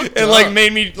 That's fucked and up.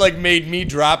 made me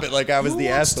drop it like I was Who the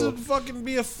wants asshole. to fucking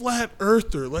be a flat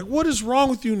earther? Like, what is wrong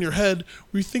with you in your head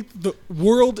where you think the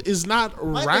world is not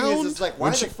My round? thing is, it's like, why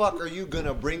the fuck are you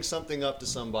gonna bring something up to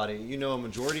somebody you know a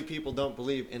majority of people don't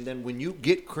believe, and then when you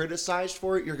get criticized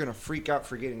for it, you're gonna freak out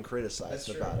for getting criticized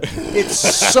about it? It's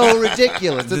so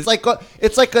ridiculous. It's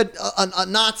like a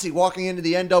Nazi walking into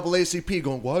the NAACP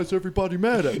going, "Why is everybody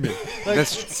mad at me?" Like,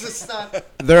 it's just not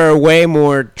There are way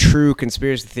more true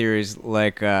conspiracy theories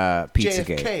like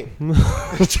Pizzagate.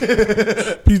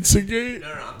 JFK. Pizzagate?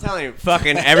 I'm telling you,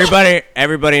 fucking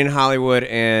everybody in Hollywood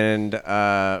and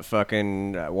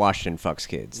fucking Washington fucks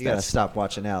kids. You gotta stop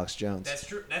watching Alex Jones. That's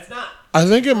true. That's not. I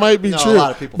think it might be No, a true.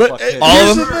 lot of people but fuck kids. All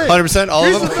here's of the them, thing. 100%, all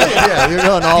of them. Yeah, you're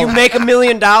going all. You make $1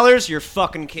 million, you're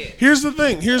fucking kid. Here's the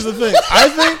thing. I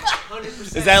think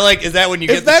Is that when you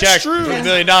If get the that's check true- for $1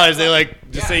 million? They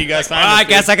just say you guys signed. I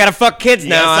guess I gotta fuck kids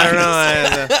now. I don't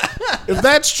sign know. if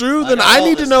that's true, then got I all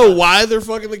need to this know why they're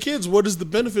fucking the kids. What is the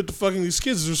benefit to fucking these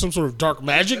kids? Is there some sort of dark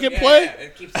magic at play?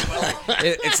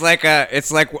 It's like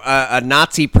a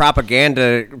Nazi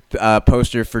propaganda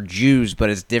poster for Jews, but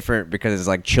it's different because it's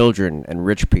like children and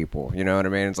rich people. You know what I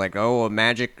mean? It's like, oh, a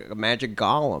magic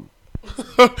golem.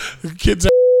 Kids.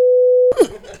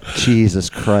 Jesus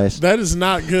Christ. That is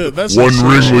not good. That's One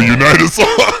ring will unite us all.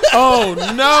 Oh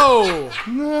no!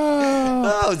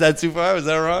 Oh, is that too far? Was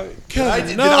that wrong?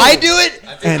 Kevin, no. Did I do it?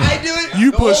 And I do it?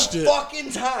 You The pushed whole it.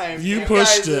 fucking time. You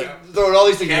pushed guys it. are throwing all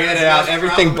these things, handed out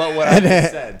everything but what I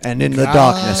just said. And in the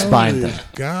darkness bind them.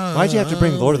 God. Why'd you have to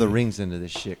bring Lord of the Rings into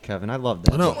this shit, Kevin? I love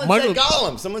that. No, Someone Michael. said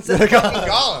Gollum. Someone said fucking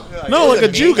Gollum. No, like a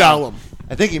Jew golem.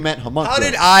 I think he meant homunculus. How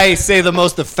did I say the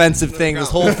most offensive thing this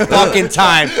whole fucking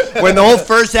time when the whole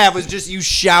first half was just you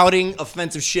shouting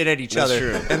offensive shit at each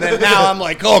other? And then now I'm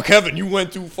like, oh, Kevin, you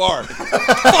went too far.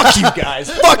 Fuck you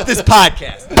guys. Fuck this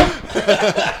podcast.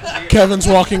 Kevin's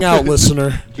walking out,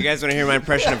 listener. You guys want to hear my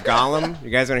impression of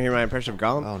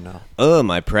Gollum? Oh no. Oh,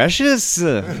 my precious.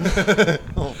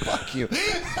 Oh fuck you.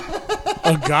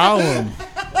 A golem.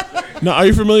 Now, are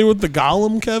you familiar with the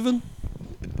golem, Kevin?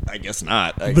 I guess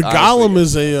not. The golem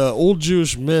is a old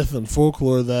Jewish myth and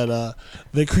folklore that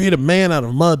they create a man out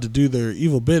of mud to do their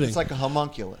evil bidding. It's like a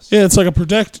homunculus. Yeah, it's like a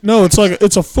protect. No, it's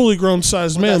a fully grown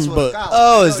sized Well, man, that's what but a golem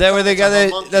Oh, is. is that where they got It's a that?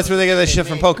 homunculus That's where they got that shit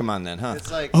from made. Pokemon, then, huh?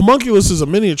 It's like homunculus is a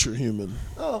miniature human.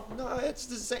 oh no, it's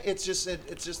the same. It's just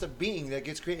a being that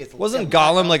gets created. It's Wasn't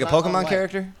not- Gollum like a not Pokemon unlike-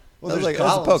 character? Well, that was there's like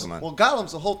that was a golems. Pokemon. Well,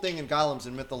 Gollum's the whole thing in Golems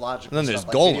and mythological And then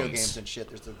stuff, there's like video golems. games and shit.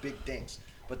 There's the big things,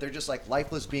 but they're just like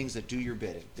lifeless beings that do your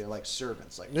bidding. They're like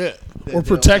servants, like Yeah, they- or they'll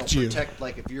protect you. Protect,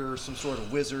 like if you're some sort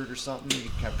of wizard or something, you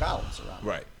can have golems around.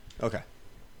 Right. Okay.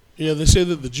 Yeah, they say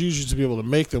that the Jews used to be able to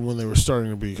make them when they were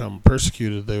starting to become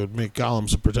persecuted. They would make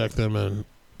golems to protect them and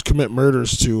commit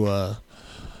murders to.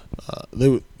 They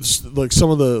would like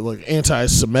some of the like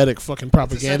anti-Semitic fucking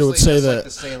propaganda would say essentially that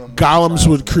just like the Salem golems witch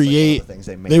would trials and that's like one of create. the things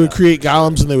they made They would up. create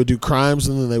golems and they would do crimes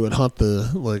and then they would hunt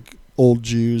the like old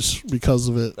Jews because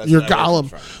of it. That's Your where that golem.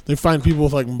 comes from. They find people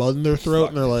with like mud in their throat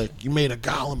and they're like, "You made a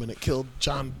golem and it killed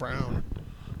John Brown.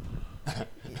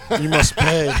 You must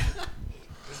pay."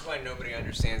 This is why nobody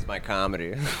understands my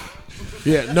comedy.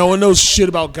 Yeah, no one knows shit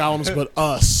about golems but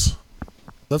us.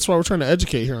 That's why we're trying to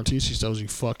educate here on TC Stubbs, you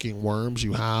fucking worms,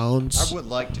 you hounds. I would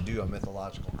like to do a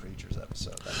mythological creatures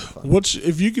episode. That'd be fun. Which,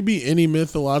 if you could be any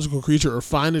mythological creature or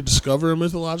find and discover a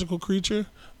mythological creature,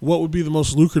 what would be the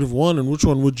most lucrative one, and which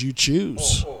one would you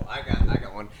choose? Oh, I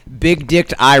got one. Big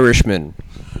dicked Irishman.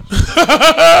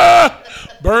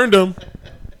 Burned him.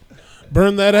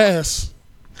 Burn that ass.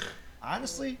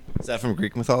 Honestly, Is that from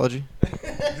Greek mythology?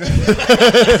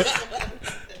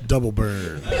 Double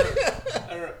burn.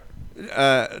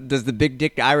 Does the big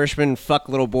dicked Irishman fuck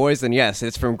little boys? Then yes,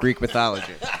 it's from Greek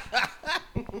mythology.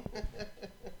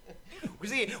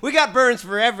 See, we got burns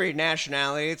for every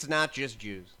nationality. It's not just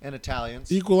Jews. and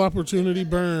Italians. Equal opportunity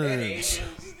burns.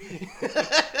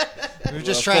 We're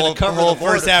just trying to cover the whole the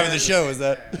border, first half of man. the show. Is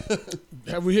that?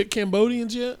 Have we hit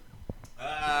Cambodians yet?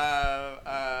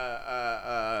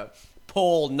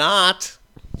 Pole not.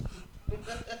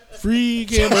 Free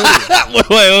Cambodia.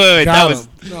 wait. Got him.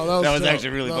 No, that was dope. actually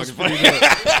really That was fucking pretty funny.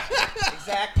 dope.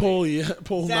 Exactly. Pull, yeah,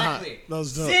 pull Exactly. not. That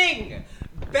was dope. Sing,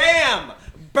 bam,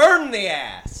 burn the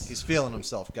ass. He's feeling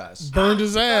himself, guys. Burned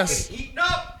his ass.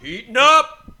 Heating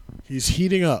up. He's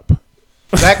heating up.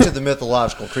 Back to the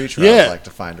mythological creature I Yeah. would like to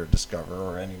find or discover,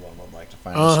 or anyone would like to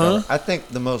find or Uh-huh. discover. I think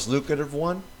the most lucrative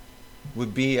one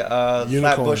would be Unicorn.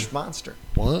 Flatbush Monster.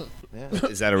 What?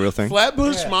 Is that a real thing?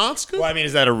 Flatbush monster? Well, I mean,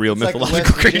 is that a real like mythological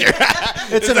West creature?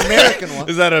 It's an American one.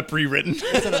 Is that a pre-written?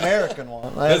 It's an American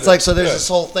one. It's like, so there's this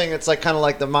whole thing. It's like kind of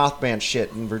like the Mothman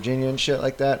shit in Virginia and shit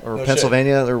like that, or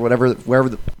Pennsylvania or whatever,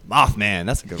 wherever. Mothman.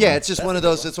 That's a good one. Yeah, it's just one of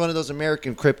those. It's one of those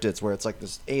American cryptids where it's like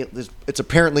this. It's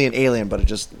apparently an alien, but it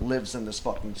just lives in this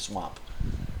fucking swamp,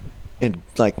 and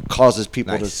like causes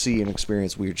people to Nice. see and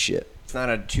experience weird shit. It's not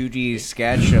a 2D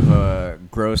sketch of a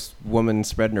gross woman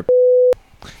spreading her.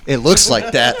 It looks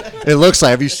like that. It looks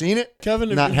like. Have you seen it? Kevin,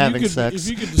 if, Not if having you could, sex. if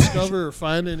you could discover or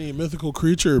find any mythical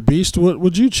creature or beast, what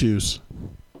would you choose?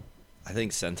 I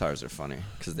think centaurs are funny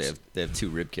because they have 2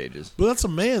 rib cages. But that's a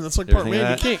man. That's like You ever part think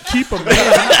man. of You can't keep a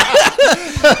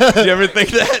man. Did you ever think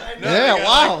that? Yeah.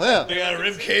 Wow. Yeah. They got a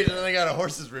rib cage and then they got a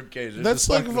horse's rib cage. It's That's just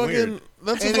like fucking weird. fucking.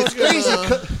 That's And a it's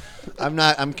fucking. crazy.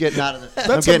 I'm getting out of the. I'm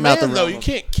That's a getting out the man, though. realm You of-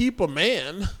 can't keep a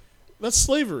man. That's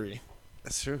slavery.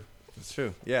 That's true. That's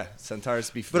true. Yeah, centaurs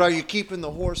be. But are you keeping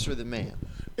the horse or the man?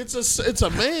 It's a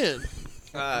man.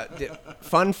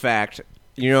 Fun fact,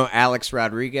 you know Alex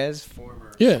Rodriguez,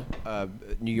 former Yeah.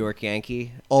 New York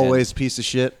Yankee. Always piece of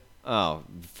shit. Oh,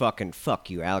 fucking fuck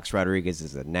you. Alex Rodriguez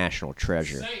is a national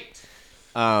treasure.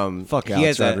 Fuck He Alex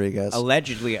has Rodriguez.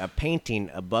 allegedly a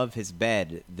painting above his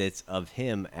bed that's of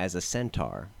him as a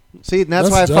centaur. See, and that's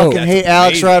That's why I dope. fucking That's hate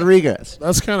Alex amazing. Rodriguez.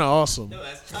 That's kind of awesome.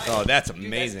 Oh, that's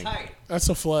amazing. That's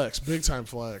a flex. Big time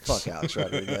flex. Fuck Alex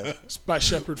Rodriguez. It's by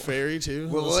Shepard Fairey, too.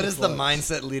 Well, That's what a is the flex.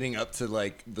 mindset leading up to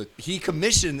like he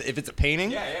commissioned if it's a painting?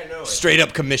 no. Straight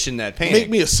up commissioned that painting. Make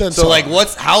me a centaur. So like,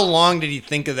 how long did he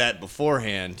think of that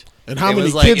beforehand? And how It many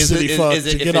was like, kids is did it- he fuck is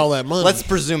it- to if get it- all that money? Let's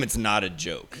presume it's not a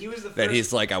joke. He was the that first-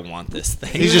 he's like, I want this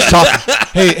thing. He's just talking.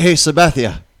 Hey,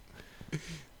 Sabathia.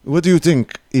 What do you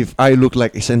think if I look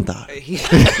like a centaur?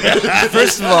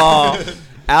 First of all,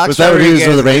 Alex Was that what he was Rodriguez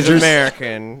with the is Rangers?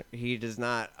 American. He does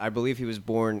not. I believe he was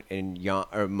born in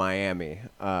Miami.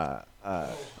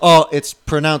 Oh, it's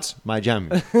pronounced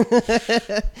Miami.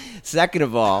 Second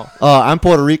of all, I'm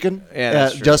Puerto Rican. Yeah,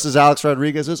 that's true. Just as Alex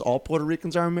Rodriguez is. All Puerto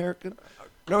Ricans are American.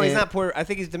 no, he's And- not Puerto. I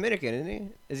think he's Dominican, isn't he?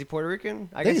 Is he Puerto Rican?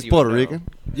 I think guess he's you would Puerto know. Rican.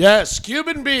 Yes,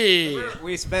 Cuban B.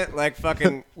 We spent like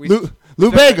fucking.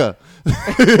 Lou Bega.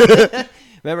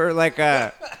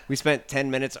 Remember, we spent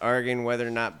 10 minutes arguing whether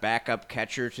or not backup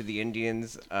catcher to the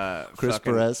Indians. Chris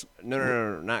Perez?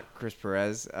 No, not Chris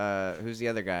Perez. Who's the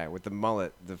other guy with the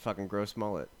mullet, the fucking gross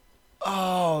mullet?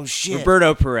 Oh shit.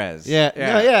 Roberto Perez. Yeah.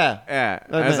 No, yeah.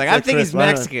 I was like, Like I think Chris, he's why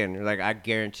not? Mexican. You're like, I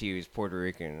guarantee you he's Puerto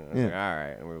Rican. I was like, all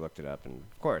right, and we looked it up, and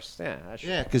of course, yeah, that's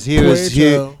Yeah, because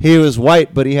he was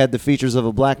white, but he had the features of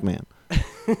a black man.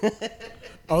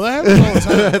 Oh, that happens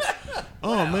all the time.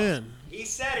 Oh, man. He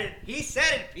said it. He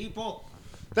said it, people.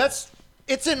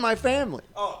 It's in my family.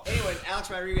 Oh, anyways, Alex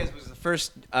Rodriguez was the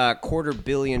first $250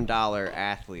 million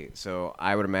athlete, so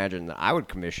I would imagine that I would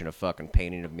commission a fucking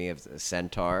painting of me as a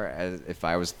centaur as if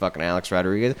I was fucking Alex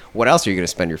Rodriguez. What else are you gonna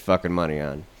spend your fucking money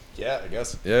on? Yeah, I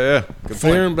guess. Yeah. Good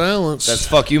Fair point. and balanced. That's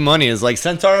fuck you money is like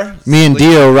centaur. Me and Like,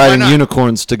 Dio why riding not?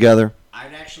 unicorns together.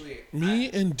 I'd actually, Me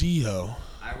and Dio.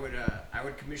 I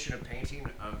would commission a painting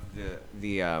of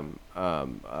the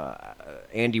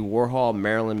Andy Warhol,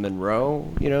 Marilyn Monroe,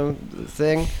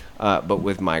 thing, but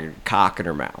with my cock in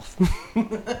her mouth,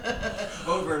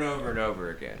 over and over and over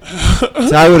again.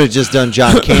 So I would have just done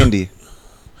John Candy.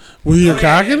 With your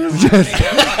cock in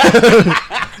him?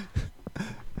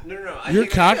 No. Your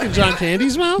cock in John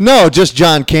Candy's mouth? No, just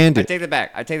John Candy. I take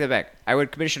that back. I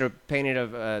would commission a painting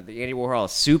of the Andy Warhol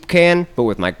soup can, but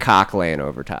with my cock laying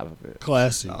over top of it.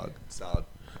 Classy. Solid.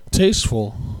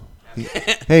 Tasteful.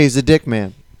 Hey, he's a dick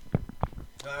man.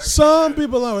 Some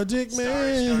people are a dick Starry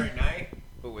man. night,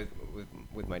 but with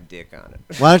my dick on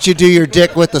it. Why don't you do your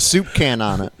dick with the soup can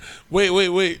on it?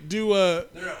 Wait. Do No,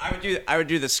 I would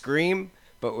do the scream,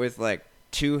 but with like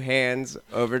two hands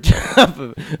over top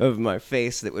of my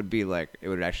face. That would be like it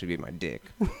would actually be my dick.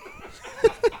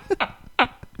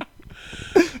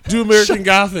 do American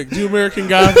Gothic. Do American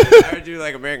Gothic. I would do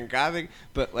like American Gothic,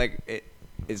 but like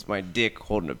it's my dick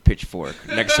holding a pitchfork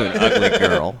next to an ugly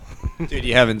girl. Dude,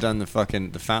 you haven't done the fountain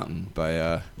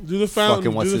by Do the fountain.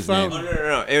 Fucking what's do the his name? fountain.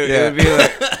 No.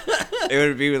 It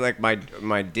would be like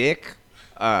my dick,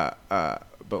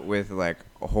 but with like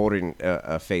holding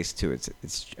a face to its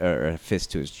or a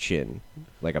fist to his chin,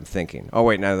 like I'm thinking. Oh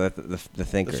wait, no, the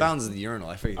thinker. the fountain's the urinal.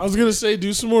 I forget. I was gonna say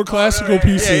do some more classical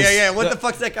pieces. Yeah. What the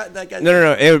fuck's that guy?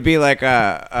 No. It would be like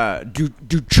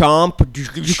Duchamp.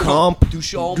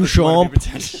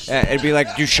 Yeah, it'd be like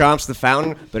Duchamp's the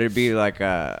fountain, but it'd be like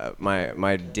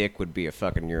my dick would be a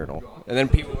fucking urinal, and then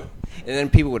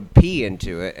people would pee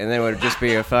into it, and then it would just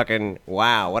be a fucking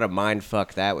wow, what a mind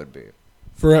fuck that would be.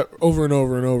 for over and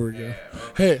over and over again.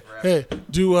 Hey,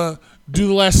 do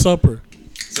the Last Supper.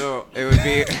 So it would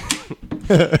be,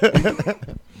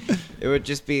 it would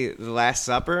just be the Last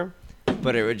Supper,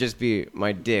 but it would just be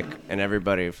my dick and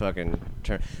everybody fucking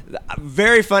turn.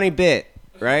 Very funny bit,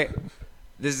 right?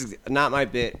 This is not my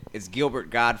bit. It's Gilbert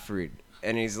Gottfried,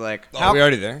 and he's like, "Are we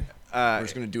already there? Uh, We're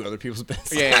just gonna do other people's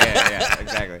bits." Yeah,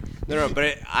 exactly. No,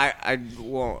 but I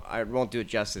won't do it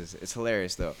justice. It's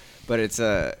hilarious though. But it's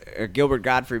a Gilbert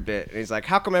Gottfried bit, and he's like,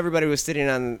 "How come everybody was sitting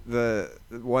on the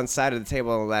one side of the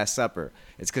table on the Last Supper?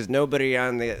 It's because nobody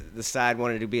on the side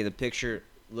wanted to be in the picture,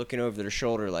 looking over their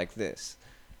shoulder like this."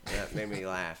 And that made me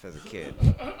laugh as a kid.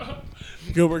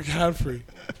 Gilbert Gottfried.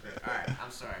 All right,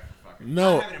 I'm sorry for fucking.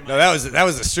 No. No, that was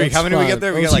a streak. That's How many we fine. get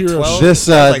there? We Those got like heroes. 12. This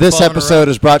Like 12 in a episode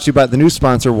row. is brought to you by the new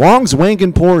sponsor, Wong's Wank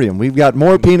Emporium. We've got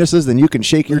more penises than you can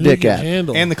shake your You dick can at.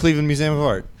 handle. And the Cleveland Museum of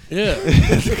Art.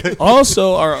 Yeah.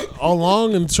 Also, our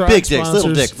long and tried Big dicks, little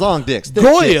sponsors, dicks, long dicks, thick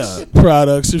Goya dicks.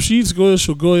 products. If she eats Goya,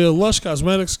 she'll Goya. Lush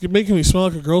Cosmetics, making me smell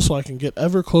like a girl so I can get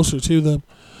ever closer to them.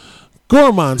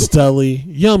 Gourmand's Deli,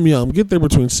 yum yum. Get there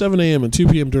between 7 a.m. and 2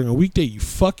 p.m. during a weekday, you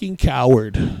fucking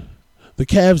coward. The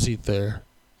Cavs eat there.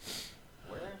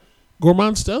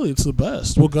 Gourmand's Deli, it's the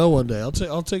best. We'll go one day. I'll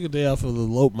take a day off of the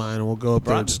Lope mine and we'll go up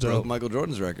there. Bron It's broke dope. Michael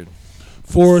Jordan's record.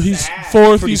 Fourth, he's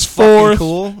fourth. Pretty He's fucking fourth.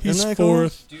 cool. He's Isn't that cool?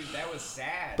 fourth. Dude, that was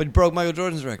sad. But he broke Michael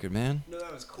Jordan's record, man. No,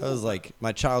 that was cool. That was like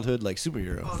my childhood like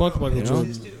superhero. Fuck Michael You know?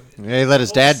 Jordan. Yeah, he let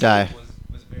his dad die.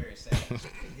 Was very sad.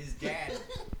 His dad.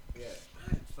 Yeah.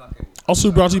 Fucking.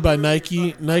 Also brought to you by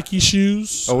Nike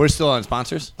shoes. Oh, we're still on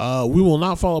sponsors? We will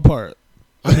not fall apart.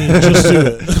 I mean, just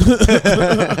do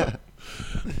it.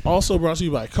 Also brought to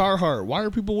you by Carhartt. Why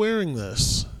are people wearing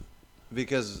this?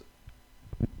 Because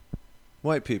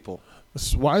white people.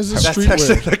 Why is this That's streetwear?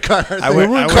 actually the car. I wear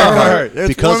Carhartt. It's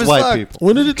Because warm as white fuck. people.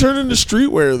 When did it turn into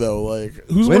streetwear though? Like,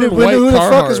 who's When wearing who white the Carhartts?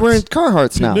 fuck is wearing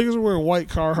Carhartts Dude, now? niggas are wearing white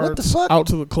Carhartts What the fuck? out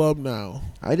to the club now.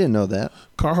 I didn't know that.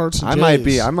 Carhartts and I might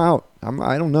be. J's. I'm out.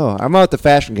 I don't know. I'm out the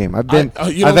fashion game. I've been.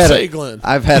 You I've don't had say, a, Glenn.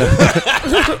 I've had a.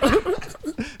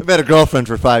 I've had a girlfriend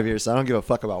for 5 years, so I don't give a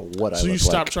fuck about what I So look you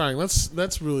stopped like. trying. That's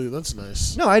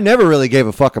nice. No, I never really gave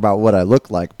a fuck about what I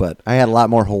looked like, but I had a lot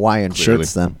more Hawaiian Clearly.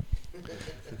 shirts then.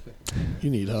 You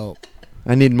need help.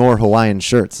 I need more Hawaiian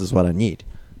shirts is what I need.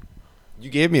 You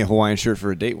gave me a Hawaiian shirt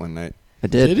for a date one night. I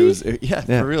did. Did It he? was Yeah.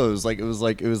 for real. It was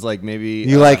like maybe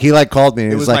He called me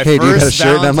and It he was was like, my "Hey, do you got a first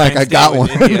shirt?" And I'm like, "I Valentine's got Day one."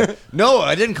 with India. No,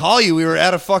 I didn't call you. We were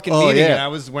at a fucking Oh, meeting, yeah. and I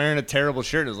was wearing a terrible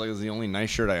shirt. It was the only nice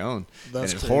shirt I owned, That's and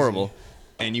it's crazy. horrible.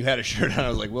 And you had a shirt on. I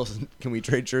was like, Wilson, can we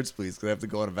trade shirts, please? Because I have to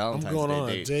go on a Valentine's going Day on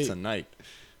a date date. tonight.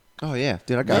 Oh yeah,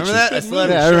 dude, I got Remember you. that? I still had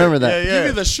Yeah, a I shirt. remember that. Yeah, Give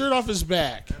me the shirt off his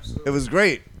back. It was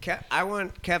great. I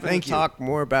want Kevin Thank to you. talk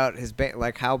more about his band.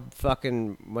 Like, how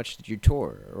fucking much did you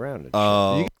tour around it?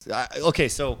 Okay,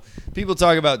 so people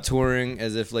talk about touring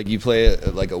as if like you play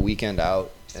like a weekend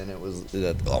out, and it was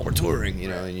that we're touring, you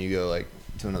know, and you go like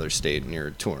to another state and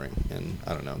you're touring, and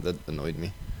I don't know, that annoyed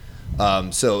me.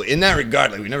 So in that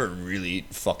regard, like we never really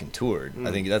fucking toured.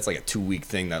 I think that's like a 2-week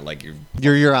thing that like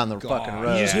You're on the fucking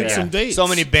road. You just hit some dates. So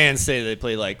many bands say they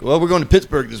play like, well, we're going to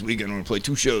Pittsburgh this weekend. We're going to play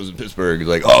 2 shows in Pittsburgh. It's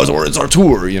like, oh, it's our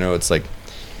tour. You know, it's like,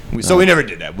 so we never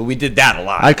did that, but we did that a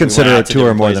lot. I consider We went a out to tour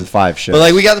different more places. than 5 shows. But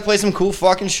like, we got to play some cool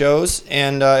fucking shows,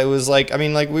 and it was like, I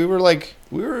mean, like we were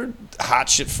hot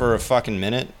shit for a fucking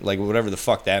minute, like whatever the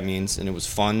fuck that means, and it was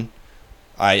fun.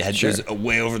 I had just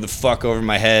way over the fuck over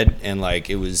my head, and like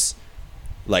it was.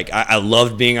 Like I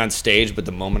loved being on stage, but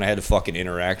the moment I had to fucking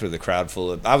interact with a crowd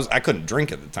full of I couldn't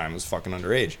drink at the time. I was fucking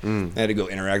underage. I had to go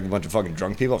interact with a bunch of fucking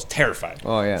drunk people. I was terrified.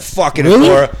 Oh, yeah. Fucking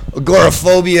Really?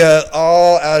 agoraphobia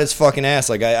all out his fucking ass.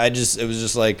 Like it was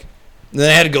just like. Then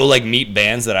I had to go like meet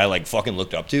bands that I like fucking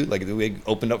looked up to. Like we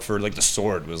opened up for like The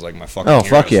Sword was like my fucking. Oh,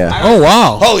 fuck heroes. yeah. Oh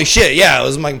wow. Holy shit! Yeah, it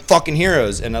was my fucking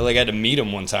heroes, and I like had to meet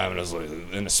them one time, and I was like,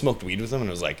 and I smoked weed with them, and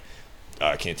I was like, oh,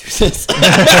 I can't do this.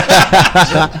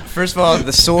 First of all,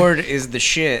 The Sword is the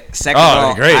shit. Second Oh, of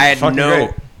all, great. I Fucking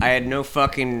great. had no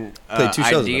fucking Played 2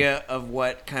 shows with idea of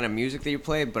what kind of music that you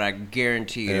played, but I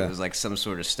guarantee you Yeah. it was like some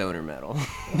sort of stoner metal.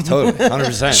 Totally,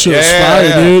 100%. Shit, it's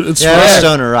fire, dude. It's yeah, fire. that's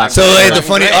stoner rock. So like, the Fucking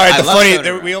funny, great. all right, I the love funny. stoner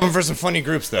There, rock. we opened for some funny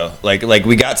groups though. Like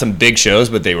we got some big shows,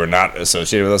 but they were not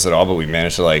associated with us at all. But we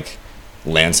managed to like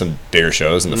land some bigger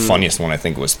shows, and the funniest one I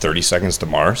think was 30 Seconds to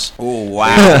Mars. Oh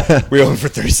wow! We opened for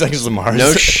 30 Seconds to Mars.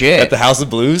 No shit. At the House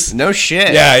of Blues. No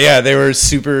shit. Yeah, they were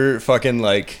super fucking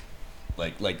like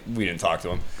Like we didn't talk to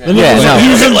him. And he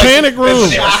was in panic room.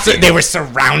 They were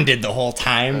surrounded the whole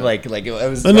time. Like it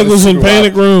was. And it was in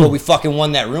panic room. But we fucking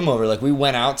won that room over. Like we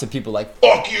went out to people like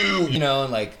fuck you, you know,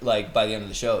 and like by the end of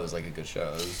the show, it was like a good show.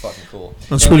 It was fucking cool.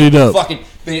 That's pretty dope. Fucking,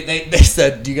 they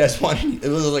said, "Do you guys want any?" It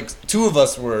was like 2 of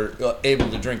us were able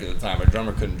to drink at the time. Our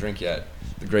drummer couldn't drink yet.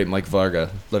 The great Mike Varga.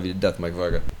 Love you to death, Mike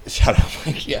Varga. Shout out,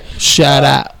 Mike. Yeah. Shout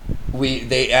out.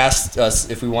 They asked us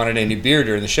if we wanted any beer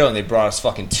during the show, and they brought us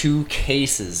fucking 2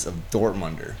 cases of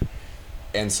Dortmunder.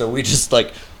 And so we just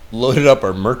like loaded up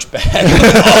our merch bag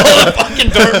with all the fucking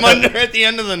Dortmunder at the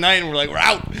end of the night, and we're like, we're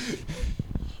out.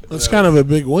 That's kind of a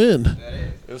big win.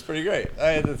 It was pretty great.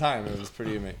 At the time, it was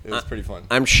pretty amazing. It was pretty fun.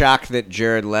 I'm shocked that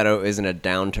Jared Leto isn't a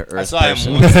down to I earth saw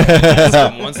person.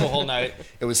 him once the whole night.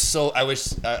 It was so. I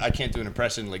wish I can't do an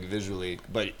impression like visually,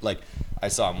 but like I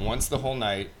saw him once the whole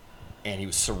night, and he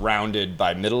was surrounded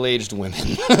by middle-aged women,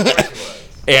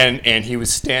 and he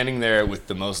was standing there with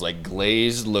the most like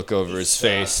glazed look over his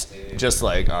face, just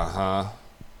like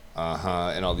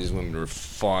and all these women were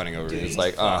fawning over it. It's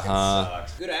like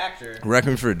Good actor.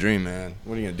 Requiem for a Dream, man.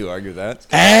 What are you gonna do? Argue with that?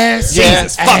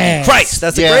 Jesus fucking Christ!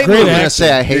 That's a Yeah, great I'm movie. gonna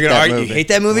say I hate You're gonna that argue, movie. You hate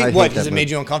that movie? I hate What? that Because it movie. made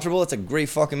you uncomfortable? It's a great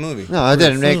fucking movie. No, it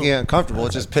didn't make film. me uncomfortable.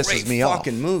 It just pisses me off.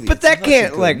 Fucking movie. But It's a that fucking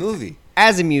can't good like movie.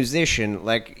 as a musician,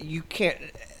 like you can't.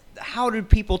 How do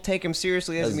people take him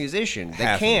seriously as a musician? They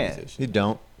Half a can't. musician. You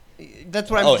don't. That's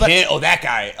what I'm. Oh, but- that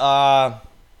guy.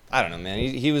 I don't know, man.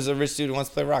 He was a rich dude who wants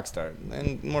to play rock star,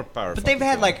 and more power. But they've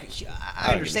had like I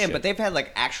don't understand, give a but they've had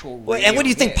like actual. Well, and what do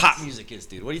you think hits. pop music is,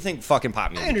 dude? What do you think fucking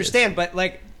pop music I understand, but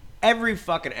like every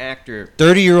fucking actor.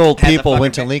 30-year-old Has a people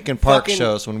went to fucking Linkin Park fucking-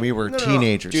 shows when we were No, no, no.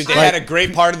 teenagers. is? Dude, they had a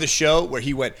great part of the show where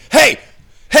he went, "Hey,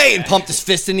 hey," and pumped his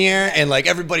fist in the air, and like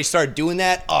everybody started doing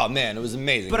that. Oh man, it was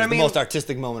amazing. But it was I mean- the most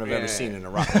artistic moment I've ever seen in a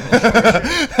rock.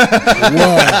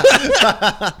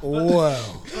 Wow.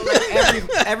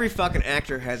 Every fucking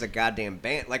actor has a goddamn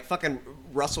band. Like fucking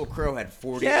Russell Crowe had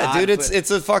 40. Yeah, odd, dude, but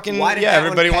it's a fucking why did yeah. that one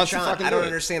Everybody catch wants to on? fucking. I don't do it.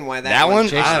 understand why That one.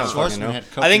 Jason I don't Schwartzman fucking know. had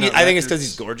I think Coconut it's because Records.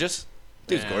 he's gorgeous.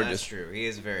 Dude's Yeah, gorgeous. That's true. He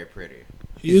is very pretty.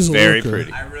 He is a Very looker.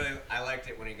 pretty. I liked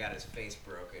it when he got his face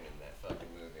broken in that fucking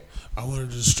movie. I want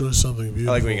to destroy something beautiful.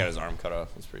 I like when he got his arm cut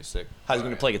off. That's pretty sick. How's he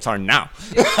gonna play guitar now?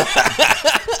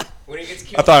 When he gets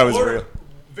killed. I thought it was Lord- real.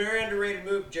 Very underrated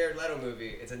movie, Jared Leto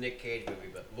movie. It's a Nick Cage movie,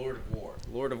 but Lord of War.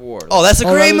 Lord of War. Oh, that's a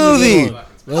Oh, great that is a good movie. one.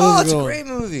 That Oh, is it's a a good great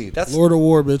movie. That's Lord of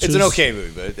War, bitches. It's an okay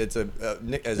movie, but it's a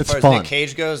as It's far as fun. Nick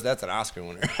Cage goes, that's an Oscar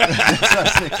winner.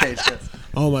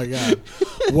 Oh my god.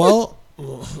 Well,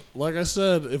 like I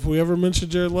said, if we ever mention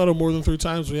Jared Leto more than 3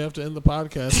 times, we have to end the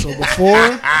podcast. So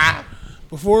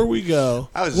before we go,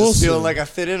 I was we'll just feeling see. like I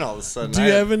fit in all of a sudden. Do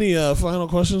you have any final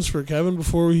questions for Kevin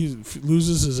before he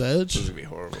loses his edge? This is gonna be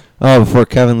horrible. Oh, before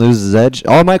Kevin loses his edge,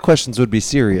 all my questions would be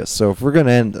serious. So if we're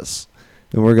gonna end this,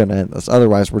 then we're gonna end this.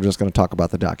 Otherwise, we're just gonna talk about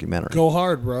the documentary. Go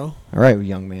hard, bro. All right,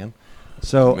 young man.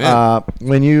 So Man.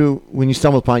 when you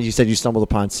stumbled upon, you said you stumbled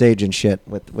upon Sage and shit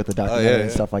with the documentary and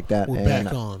yeah. stuff like that. We're and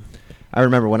back on. I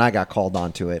remember when I got called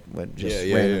onto it, when just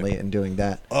Yeah, randomly and doing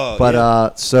that. Oh, but yeah.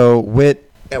 so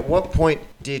at what point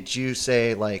did you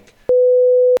say like?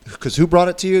 Because who brought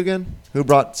it to you again? Who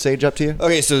brought Sage up to you?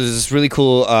 Okay, so there's this really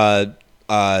cool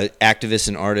activist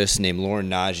and artist named Lauren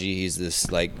Najee. He's this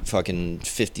like fucking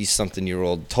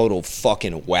 50-something-year-old total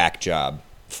fucking whack job.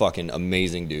 Fucking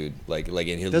amazing dude. Like and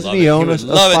he'll Doesn't love he it. own He would a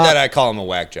love it spot? that I call him a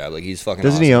whack job. Like he's fucking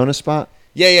Doesn't awesome. he own a spot?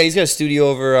 Yeah, he's got a studio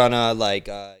over on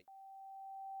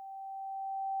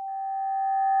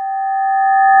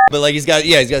but like he's got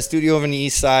a studio over on the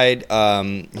east side.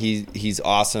 He's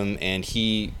awesome, and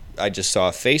I just saw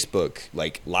a Facebook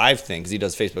like live thing because he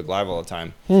does Facebook Live all the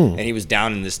time, and he was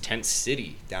down in this tent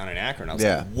city down in Akron. I was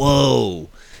Yeah. like, whoa,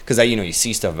 because you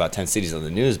see stuff about tent cities on the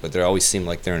news, but they always seem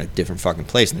like they're in a different fucking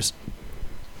place, and there's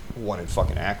one in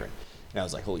fucking Akron. And I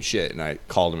was like, holy shit. And I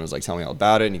called him and was like, tell me all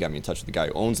about it. And he got me in touch with the guy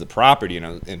who owns the property.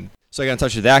 And so I got in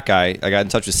touch with that guy. I got in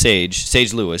touch with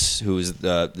Sage Lewis, who is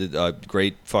the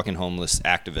great fucking homeless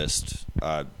activist,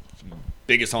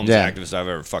 biggest homeless activist I've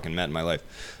ever fucking met in my life.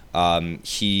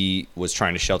 He was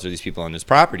trying to shelter these people on his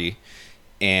property.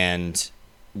 And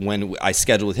when I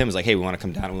scheduled with him, I was like, hey, we want to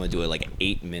come down and we want to do like an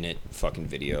 8-minute fucking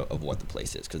video of what the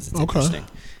place is because it's interesting.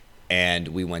 And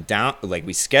we went down, like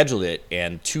we scheduled it,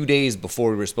 and 2 days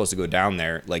before we were supposed to go down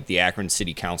there, like the Akron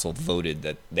City Council voted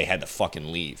that they had to fucking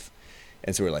leave.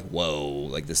 And so we were like, whoa,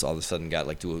 like this all of a sudden got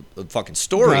like to a fucking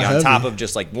story Got on heavy. top of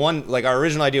just like one, like our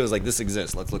original idea was like, this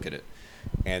exists, let's look at it.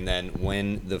 And then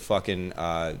when the fucking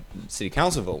city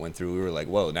council vote went through, we were like,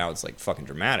 whoa, now it's like fucking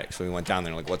dramatic. So we went down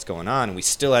there and like, what's going on? And we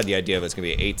still had the idea of it's going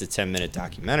to be an 8 to 10 minute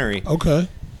documentary. Okay.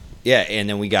 Yeah, and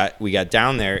then we got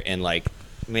down there and like,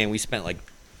 man, we spent like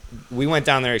we went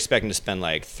down there expecting to spend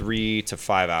like 3 to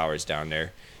 5 hours down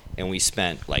there, and we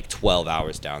spent like 12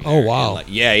 hours down there. Oh, wow. And, like,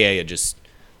 yeah, just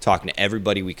talking to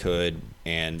everybody we could,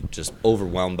 and just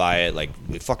overwhelmed by it. Like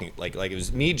it fucking like it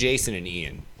was me, Jason, and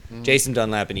Ian. Jason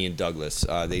Dunlap and Ian Douglas.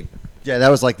 They Yeah, that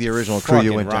was like the original crew you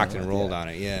fucking went rocked down and with, rolled yeah. on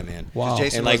it. Yeah, man. Wow.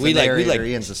 Jason And, was like, the we, like- we, narrator, like-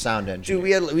 Ian's the sound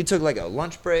engineer. Dude, we took like a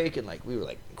lunch break, and like we were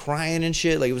like crying and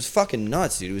shit. Like it was fucking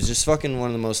nuts, dude. It was just fucking one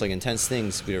of the most like intense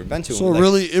things we've ever been to. So And,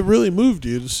 it like, really moved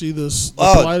you to see this the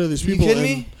Oh, plight of these you people kidding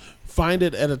and me? find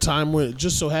it at a time when it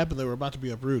just so happened they were about to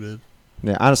be uprooted.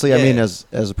 Yeah, honestly, I Yeah. mean, as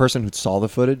a person who saw the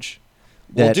footage,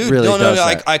 well, that dude, really no. does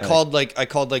I that.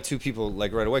 called like 2 people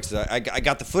like right away because I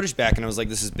got the footage back, and I was like,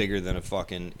 this is bigger than a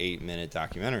fucking 8-minute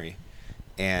documentary.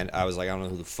 And I was like, I don't know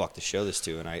who the fuck to show this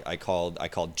to. And I called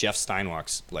Jeff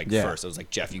Steinwachs Yeah. first. I was like,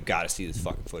 Jeff, you got to see this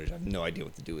fucking footage. I have no idea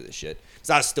what to do with this shit. Because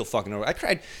I was still fucking over. I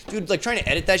tried, dude, like trying to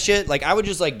edit that shit. Like I would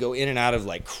just like go in and out of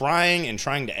like crying and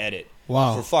trying to edit.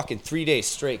 Wow. For fucking 3 days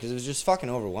straight because it was just fucking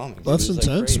overwhelming. dude. That's It was, like,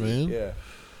 intense, crazy. man. Yeah.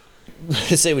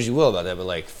 Say what you will about that, but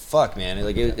like, fuck, man.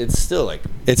 Like it's still like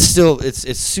it's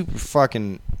super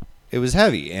fucking. It was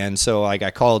heavy, and so like I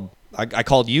called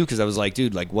you because I was like,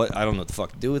 dude, like what? I don't know what the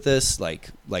fuck to do with this. Like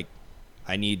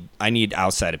I need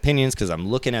outside opinions because I'm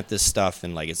looking at this stuff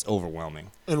and like it's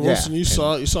overwhelming. And Yeah. Wilson, you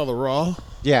saw the raw.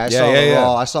 Yeah, I Yeah, saw yeah, the yeah.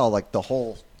 raw. I saw like the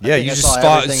whole. I Yeah, think you I just saw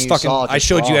saw everything you fucking. saw I just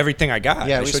showed you raw. everything I got.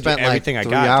 Yeah, I we showed spent you like everything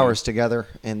 3 I got, hours dude. together,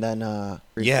 and then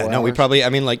 3, Yeah, 4 no, we hours. probably. I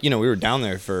mean, like we were down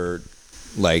there for.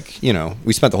 Like,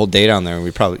 we spent the whole day down there, and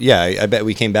we probably, I bet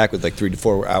we came back with like 3 to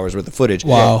 4 hours worth of footage.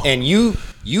 Wow. And you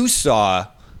saw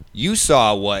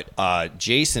what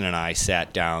Jason and I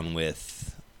sat down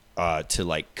with to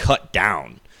like cut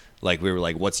down. Like we were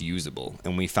like, what's usable?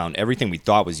 And we found everything we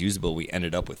thought was usable. We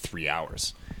ended up with 3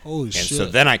 hours. Holy And shit. so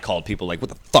then I called people like, what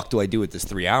the fuck do I do with this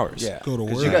 3 hours? Yeah, Go to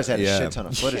because work. you guys had Yeah. a shit ton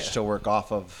of footage to work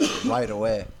off of right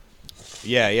away.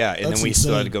 Yeah. And That's then we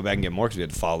still had to insane. go back and get more because we had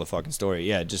to follow the fucking story.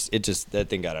 Yeah, that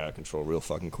thing got out of control real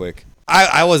fucking quick.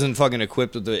 I wasn't fucking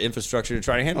equipped with the infrastructure to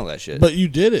try to handle that shit. But you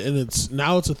did it, and it's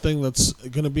a thing that's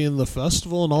going to be in the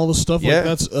festival and all this stuff. Yeah. Like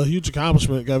that's a huge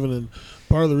accomplishment, Kevin. And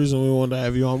part of the reason we wanted to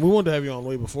have you on,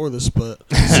 way before this, but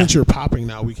since you're popping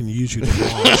now, we can use you to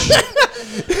launch.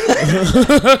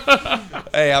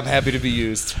 Hey, I'm happy to be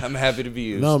used.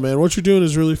 No, man, what you're doing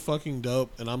is really fucking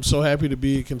dope, and I'm so happy to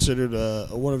be considered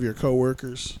one of your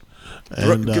coworkers.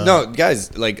 And, No,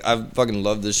 guys, like I fucking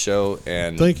love this show,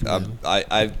 and Thank you, man.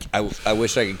 I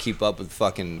wish I could keep up with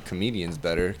fucking comedians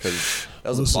better because that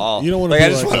was Listen, a ball. you don't wanna like be I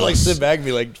just like want to like us. sit back and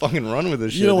be like fucking run with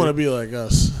this shit. you don't want to dude. be like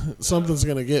us. Something's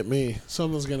gonna get me.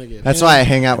 Something's gonna get. That's him. why I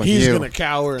hang out with He's you. gonna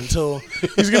cower until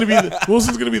he's gonna be.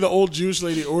 Wilson's gonna be the old Jewish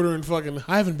lady ordering fucking.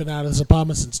 I haven't been out of this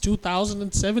apartment since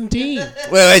 2017.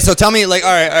 Wait. So tell me, like,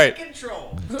 all right.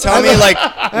 Tell me, like,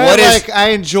 what is I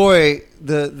enjoy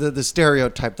the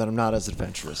stereotype that I'm not as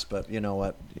adventurous, but you know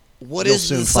what? what You'll is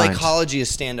soon the find. psychology of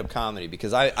stand-up comedy?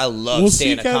 Because I love Well,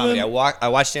 see, stand-up comedy. Kevin- I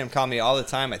watch stand-up comedy all the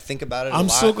time. I think about it. I'm a lot.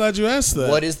 so glad you asked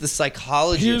that. What is the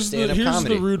psychology of stand-up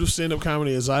comedy? the root of stand-up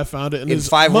comedy as I found it, and In as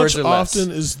 5 much words or less. often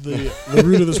is the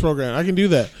root of this program. I can do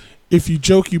that. If you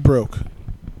joke, you broke.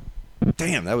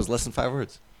 Damn, that was less than 5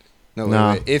 words. No, No.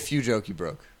 wait. If you joke, you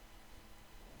broke.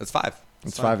 That's 5.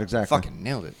 That's 5 exactly. Fucking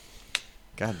nailed it.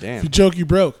 God If damn. you joke, you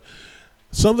broke.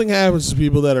 Something happens to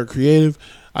people that are creative.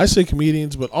 I say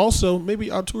comedians, but also maybe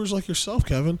auteurs like yourself,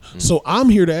 Kevin. So I'm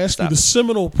here to ask you Stop. the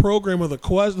seminal program of the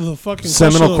fucking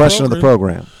Seminal question of the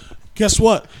program. Guess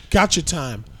what? Gotcha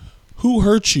time. Who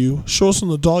hurt you? Show us on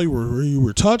the doll where you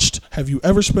were touched. Have you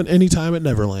ever spent any time at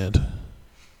Neverland?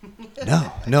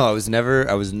 No, I was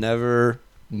never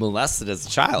molested as a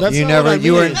child. That's You not never- what I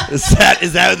you were- mean. is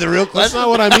that the real That's question? not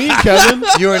what I mean, Kevin.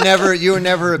 You were never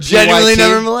a Genuinely PYT?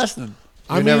 never molested.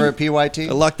 You were never a PYT?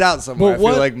 I lucked out somewhere. But I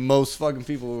what- feel like most fucking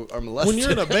people are molested. When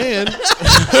you're in a band,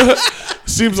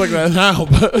 seems like that now,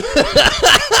 but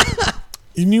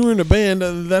when you were in a band,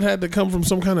 that had to come from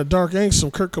some kind of dark angst,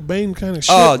 some Kurt Cobain kind of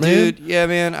shit, oh, man. dude, yeah,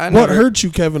 man. What hurt you,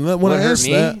 Kevin? When What I hurt ask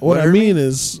me? that, what What I hurt mean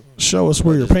is show us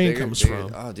where your pain comes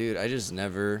from. Oh, dude, I just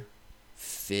never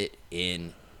fit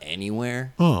in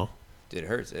anywhere. Oh, Dude, it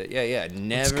hurts. Yeah, it's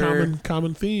never,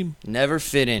 common theme. never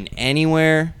fit in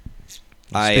anywhere.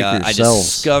 I Speak for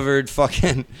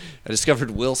yourselves.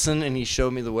 discovered Wilson, and he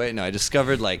showed me the way. No, I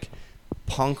discovered like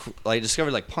punk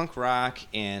rock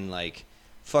and like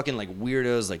fucking like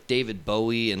weirdos like David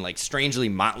Bowie and like strangely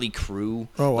Motley Crue.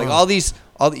 Oh, Like wow. all these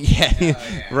rides. Yeah.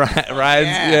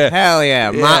 Hell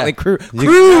yeah, Yeah. Motley Crue, No,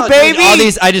 dude, all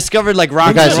these I discovered like rock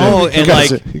You guys and roll are- you and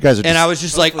guys like are- you guys are and I dis- was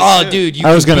just like, oh dude, you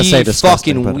I was can gonna be say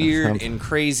disgusting, fucking but, weird and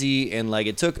crazy, and like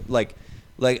it took like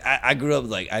Like I grew up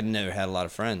like I never had a lot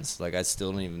of friends. Like I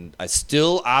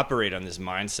still operate on this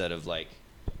mindset of like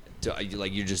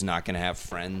you're just not gonna have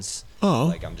friends. Oh.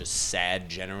 Like I'm just sad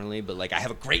generally, but like I have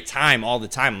a great time all the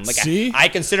time. I'm like See? I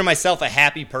consider myself a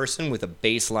happy person with a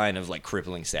baseline of like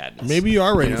crippling sadness. Maybe you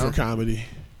are ready You know? for comedy.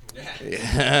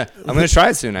 I'm gonna try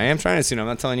it soon. I am trying it soon. I'm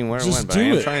not telling you where Just I went, but I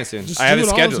do am it. trying it soon. Just I have do it it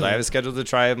all the scheduled. time. I have it scheduled to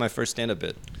try my first stand-up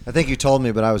bit. I think you told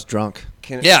me, but I was drunk.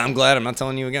 Yeah, I'm glad. I'm not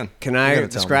telling you again. Can gotta I tell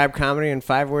describe comedy in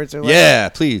 5 words or less? Yeah,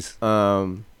 please.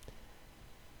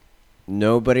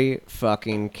 Nobody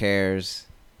fucking cares.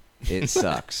 It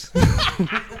sucks.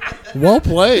 Well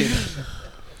played.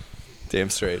 Damn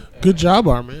straight. Good job,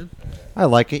 our man. I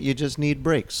like it. You just need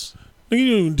breaks. You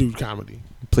don't even do comedy.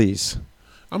 Please.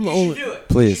 I'm the only.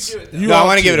 Please. You No, I ought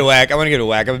want to give it to. a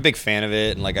whack. I'm a big fan of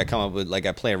it, and like I come up with like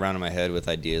I play around in my head with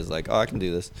ideas like, oh, I can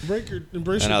do this.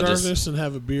 Embrace And your I'll just- darkness and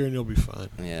have a beer and you'll be fine.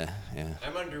 Yeah, yeah.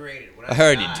 I'm underrated. When I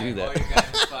heard you do that. all you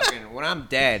guys will when I'm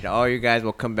dead, all you guys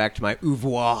will come back to my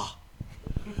oeuvre.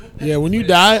 Yeah, when you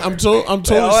die, I'm totally I wanna-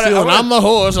 stealing. I I'm the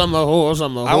horse. I'm the horse.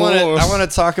 I'm the I horse. want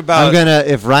to talk about.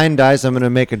 If Ryan dies, I'm gonna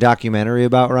make a documentary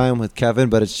about Ryan with Kevin,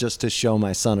 but it's just to show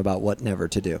my son about what never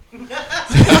to do.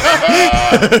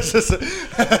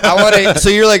 I want to. So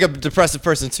you're like a depressive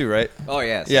person too, right? Oh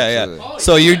yes. Yeah, absolutely. yeah.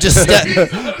 So you just About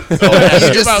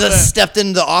that. stepped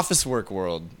into the office work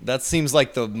world. That seems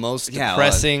like the most Yeah, well,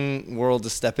 depressing world to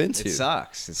step into. It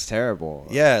sucks. It's terrible.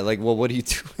 Yeah, like, well, what are you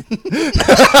doing?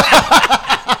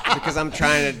 Because I'm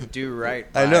trying to do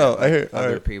right by I know, I hear- other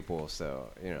alright. people, so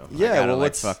Yeah, I gotta, well, like,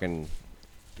 what's- fucking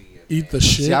Eat the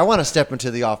shit. See, I want to step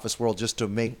into the office world just to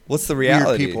make What's the weird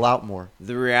reality? people out more.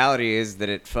 The reality is that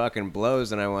it fucking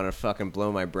blows, and I want to fucking blow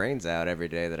my brains out every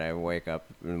day that I wake up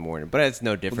in the morning. But it's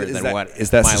no different Is than that- what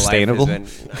is that my sustainable?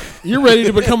 life has You're ready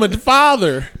to become a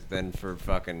father. been for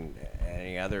fucking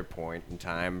any other point in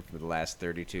time for the last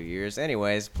 32 years.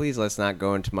 Anyways, please let's not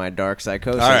go into my dark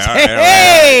psychosis. All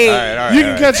right. You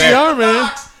can catch the R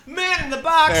Man. Man in the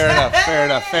box. Fair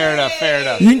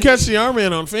enough. You can catch the R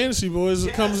Man on Fantasy Boys.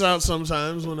 It comes out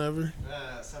sometimes, whenever.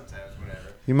 Sometimes, whatever.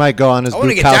 You might go on his I want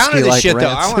to get down to Bukowski this like shit, though.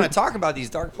 rants. I want to talk about these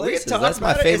dark places. talk That's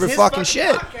my about it. favorite It's his fucking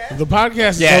shit. podcast. The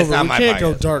podcast Yeah, is it's over. not We my can't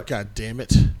go podcast. dark. God damn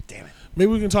it. Damn it.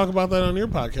 Maybe we can talk about that on your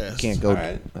podcast. Can't go. All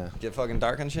right. Get fucking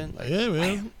dark and shit. Like, Yeah,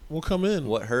 man. We'll come in.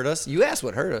 what hurt us? You asked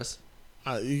what hurt us.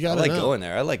 You I gotta like know. going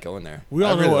there. I like going there. We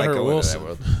all I know really what like hurt going to Wilson. that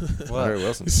world. What hurt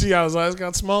Wilson? You see how his eyes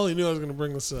got small? He knew I was going to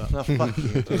bring this up. Oh, fuck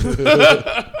you.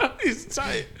 He's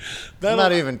tight. I'm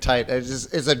not even tight. It's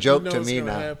a joke You know to what's me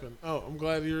gonna now. happen. Oh, I'm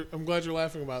glad you're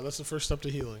laughing about it. That's the first step to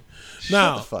healing.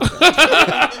 Now, Fuck it.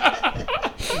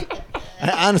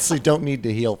 I honestly don't need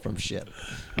to heal from shit.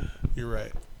 you're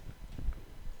right.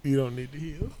 You don't need to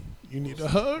heal. You need a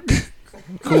hug.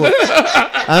 Cool.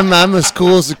 I'm as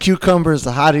cool as a cucumber as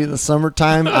the hottie in the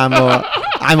summertime. I'm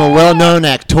a well-known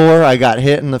actor. I got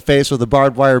hit in the face with a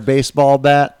barbed wire baseball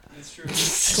bat. That's true.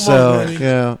 So Manny. you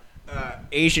know,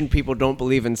 Asian people don't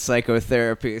believe in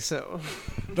psychotherapy, so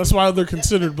That's why they're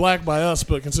considered black by us,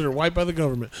 but considered white by the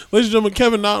government. Ladies and gentlemen,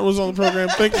 Kevin Naughton was on the program.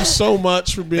 Thank you so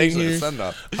much for being Thanks for the here. send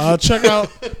off.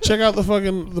 Check out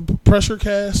the Pressure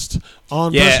Cast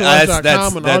on Yeah,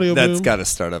 PressureLife.com and Audio that's Boom. got to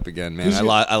start up again, man. Is it-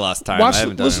 I lost time. Watch I the-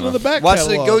 haven't done listen it to the back Watch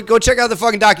catalog. go check out the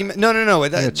fucking document. No. check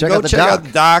Go out the check doc. out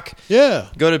the doc. Yeah.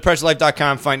 Go to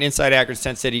PressureLife.com, find Inside Akron's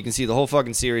Tent City. You can see the whole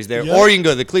fucking series there. Yeah. Or you can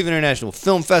go to the Cleveland International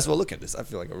Film Festival. Look at this. I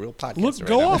feel like a real podcast Look, right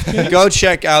go now. off, Ken. Go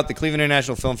check out the Cleveland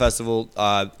International Film Festival.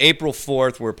 April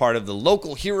 4th, we're part of the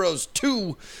Local Heroes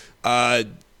 2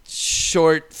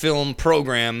 short film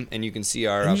program, and you can see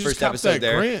our And you just first copped episode that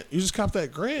there. grant. You just copped that We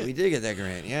grant. did get that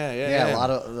grant. Yeah. yeah, a lot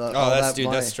of Oh,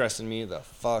 that's stressing me the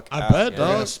fuck I out. bet, Yeah. We're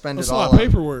dog. gonna spend That's it a all lot of on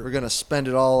paperwork. We're gonna spend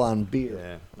it all on beer.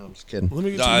 Yeah. No, I'm just kidding. Let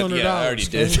me get $200. Yeah, I already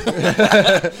did.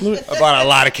 Let I bought a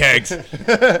lot of kegs. How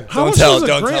Don't much tell is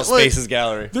a grant? Spaces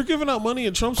Gallery. They're giving out money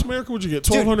in Trump's America. Would you get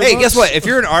Dude, $1,200? hey, guess what? If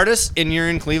you're an artist and you're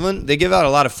in Cleveland, they give out a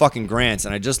lot of fucking grants,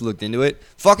 and I just looked into it.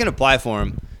 Fucking apply for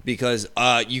them because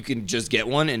you can just get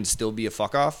one and still be a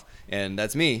fuck off, and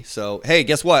that's me. So hey,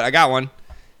 guess what? I got one,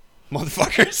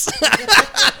 motherfuckers.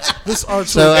 This art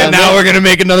So, And now we're gonna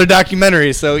make another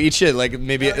documentary. So eat shit. Like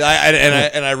maybe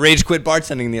I rage quit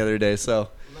bartending the other day. So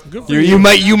good for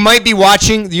you might be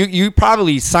watching. You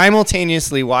probably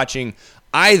simultaneously watching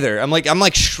either. I'm like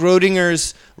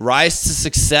Schrodinger's Rise to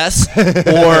Success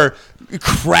or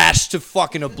Crash to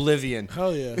fucking Oblivion.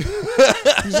 Hell yeah.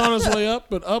 He's on his way up,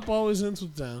 but up always ends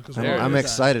with down. 'cause we're all I'm gonna die.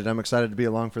 excited. I'm excited to be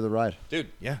along for the ride. Dude,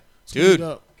 yeah, Speed dude.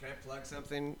 up. can I plug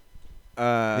something?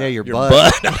 Yeah, your Your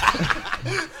butt.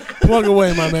 butt. Plug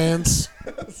away, my mans.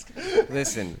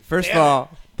 Listen, first of all,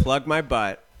 plug my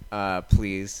butt,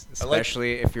 please,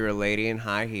 especially if you're a lady in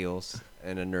high heels.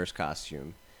 in a nurse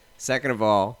costume. Second of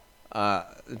all,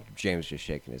 James just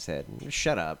shaking his head.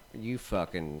 Shut up. You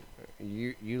fucking...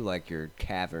 You like your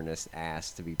cavernous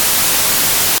ass to be...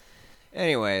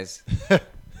 Anyways.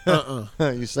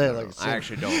 You say it like it's I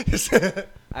actually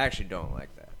don't like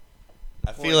that.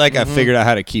 I feel like I figured out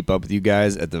how to keep up with you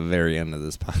guys at the very end of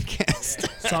this podcast.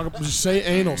 Just say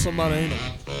anal. Something about anal.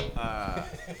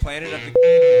 Planet of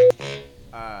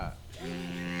the...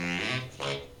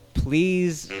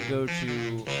 please go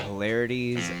to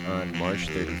Hilarities on March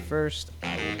 31st.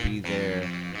 I will be there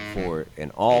for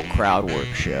an all-crowd work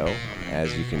show.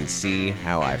 As you can see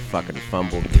how I fucking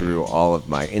fumbled through all of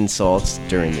my insults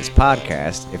during this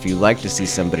podcast. If you like to see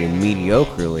somebody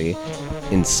mediocrely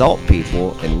insult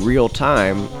people in real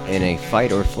time in a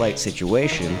fight or flight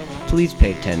situation, please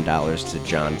pay $10 to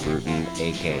John Bruton,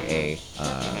 a.k.a.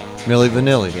 Milli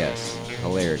Vanilli. Yes,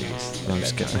 Hilarities. I'm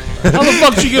just kidding. How the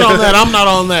fuck did you get on that? I'm not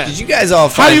on that. Did you guys all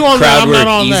How find you on that? crowd I'm work not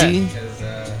on easy?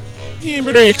 that.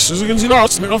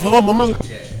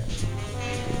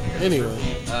 Anyway.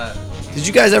 Did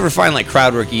you guys ever find like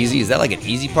crowd work easy? Is that like an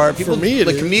easy part? People, me, it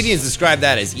like is. comedians describe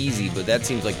that as easy, but that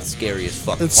seems like the scariest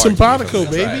fucking It's part. simpatico,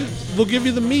 baby. They'll give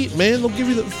you the meat, man. They'll give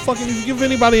you the fucking... If you give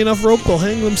anybody enough rope, they'll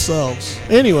hang themselves.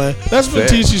 Anyway, that's been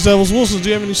Fair. TC's Devils. Wilson, do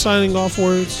you have any signing off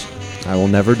words? I will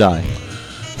never die.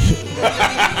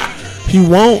 He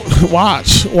won't.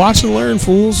 Watch and learn,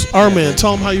 fools. Man,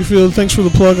 tell them how you feel. Thanks for the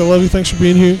plug. I love you. Thanks for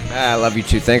being here. I love you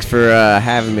too. Thanks for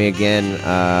having me again.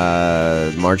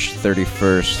 March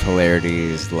 31st,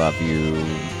 Hilarities. Love you.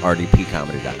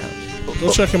 RDPcomedy.com.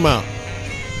 Go check him out.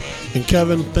 And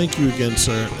Kevin, thank you again,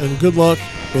 sir. And good luck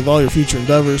with all your future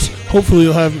endeavors. Hopefully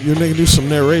you'll have your nigga do some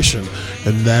narration.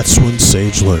 And that's when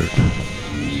Sage learned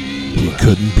he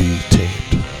couldn't be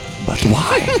tamed. But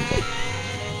why?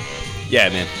 Yeah,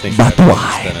 man. Thanks But for having me.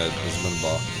 why? It's been a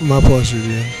ball. My pleasure,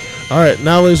 dude. All right,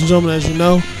 now, ladies and gentlemen, as you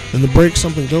know, in the break,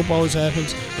 something dope always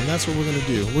happens, and that's what we're going to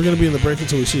do. We're going to be in the break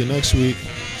until we see you next week.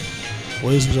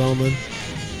 Ladies and gentlemen,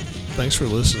 thanks for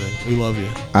listening. We love you.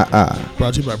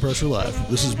 Brought to you by Pressure Live.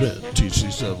 This has been Teach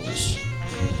These Devils.